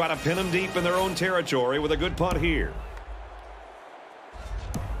is going to try to pin them deep in their own territory with a good punt here.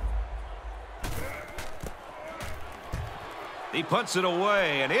 He punts it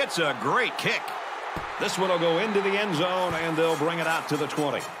away, and it's a great kick. This one will go into the end zone, and they'll bring it out to the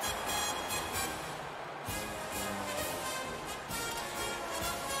 20.